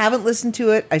if you haven't listened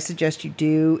to it, I suggest you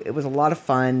do. It was a lot of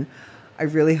fun. I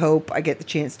really hope I get the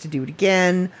chance to do it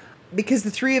again, because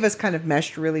the three of us kind of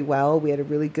meshed really well. We had a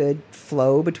really good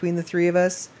flow between the three of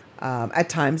us. At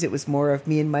times it was more of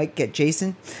me and Mike get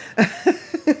Jason.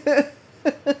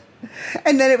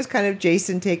 And then it was kind of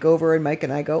Jason take over and Mike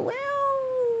and I go,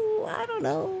 well, I don't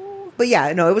know. But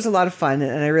yeah, no, it was a lot of fun.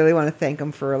 And I really want to thank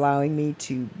them for allowing me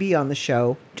to be on the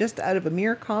show, just out of a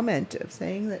mere comment of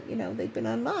saying that, they'd been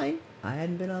on mine. I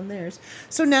hadn't been on theirs.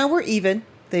 So now we're even.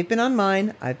 They've been on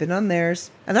mine. I've been on theirs.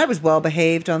 And I was well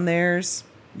behaved on theirs.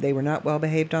 They were not well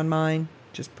behaved on mine.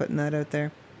 Just putting that out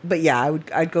there. But yeah,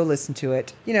 I'd go listen to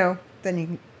it. Then you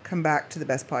can come back to the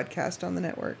best podcast on the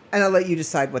network. And I'll let you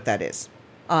decide what that is.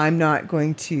 I'm not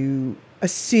going to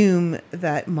assume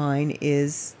that mine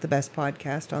is the best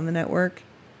podcast on the network,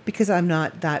 because I'm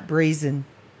not that brazen.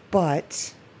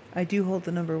 But I do hold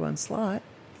the number one slot.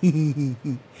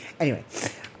 Anyway.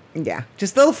 Yeah,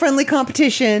 just a little friendly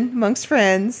competition amongst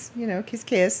friends, kiss,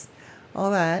 kiss,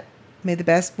 all that. May the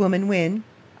best woman win.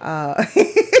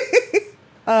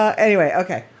 Anyway,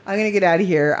 okay, I'm going to get out of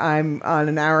here. I'm on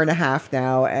an hour and a half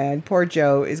now, and poor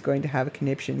Joe is going to have a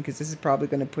conniption, because this is probably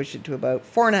going to push it to about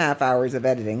 4.5 hours of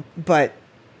editing. But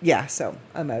yeah, so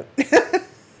I'm out.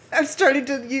 I'm starting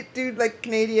to do like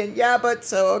Canadian, yeah, but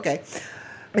so, okay.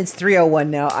 It's 3:01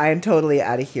 now. I am totally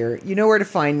out of here. You know where to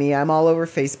find me. I'm all over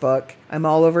Facebook. I'm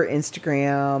all over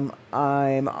Instagram.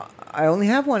 I only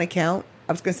have one account.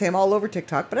 I was going to say I'm all over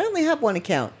TikTok, but I only have one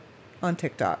account on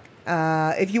TikTok.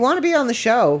 If you want to be on the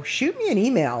show, shoot me an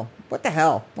email. What the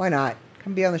hell? Why not?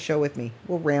 Come be on the show with me.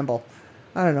 We'll ramble.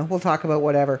 I don't know. We'll talk about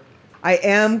whatever. I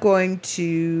am going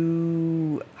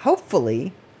to,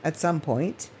 hopefully, at some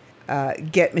point,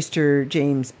 get Mr.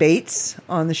 James Bates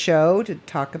on the show to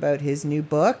talk about his new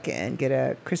book, and get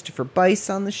a Christopher Bice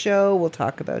on the show. We'll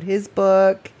talk about his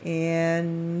book,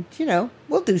 and,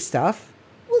 we'll do stuff.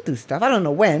 I don't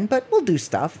know when, but we'll do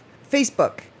stuff.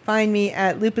 Facebook. Find me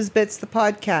at Lupa's Bits, the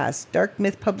podcast, Dark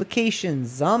Myth Publications,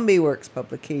 Zombie Works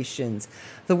Publications,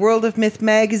 The World of Myth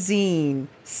Magazine,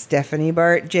 Stephanie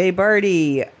J.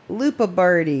 Barty, Lupa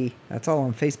Barty. That's all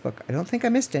on Facebook. I don't think I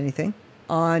missed anything.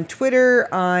 On Twitter,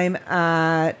 I'm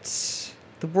at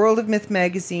The World of Myth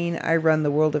Magazine. I run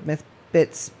the World of Myth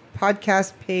Bits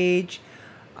podcast page.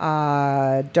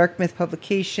 Dark Myth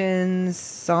Publications,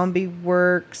 Zombie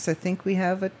Works. I think we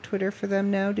have a Twitter for them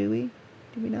now, do we?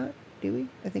 Do we not? Do we?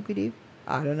 I think we do.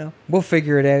 I don't know. We'll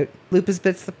figure it out. Lupa's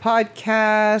Bits, the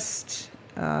podcast,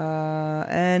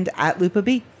 and at Lupa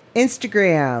B.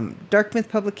 Instagram, Dark Myth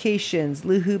Publications,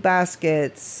 Luhu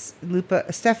Baskets,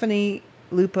 Stephanie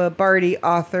Lupa Barty,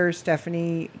 author,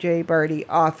 Stephanie J. Barty,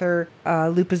 author,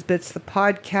 Lupa's Bits, the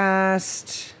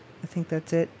podcast. I think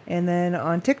that's it. And then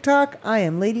on TikTok, I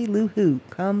am Lady Lou Who.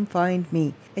 Come find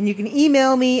me. And you can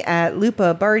email me at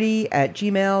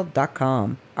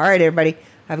lupabarty@gmail.com. All right, everybody.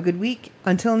 Have a good week.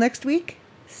 Until next week,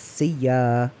 see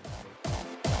ya.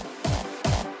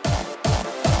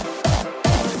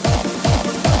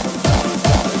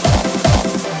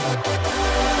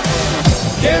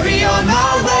 Carry on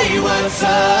my wayward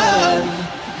son.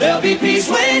 There'll be peace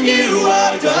when you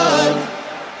are done.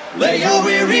 Lay your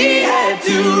weary head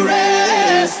to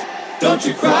rest. Don't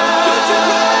you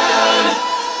cry.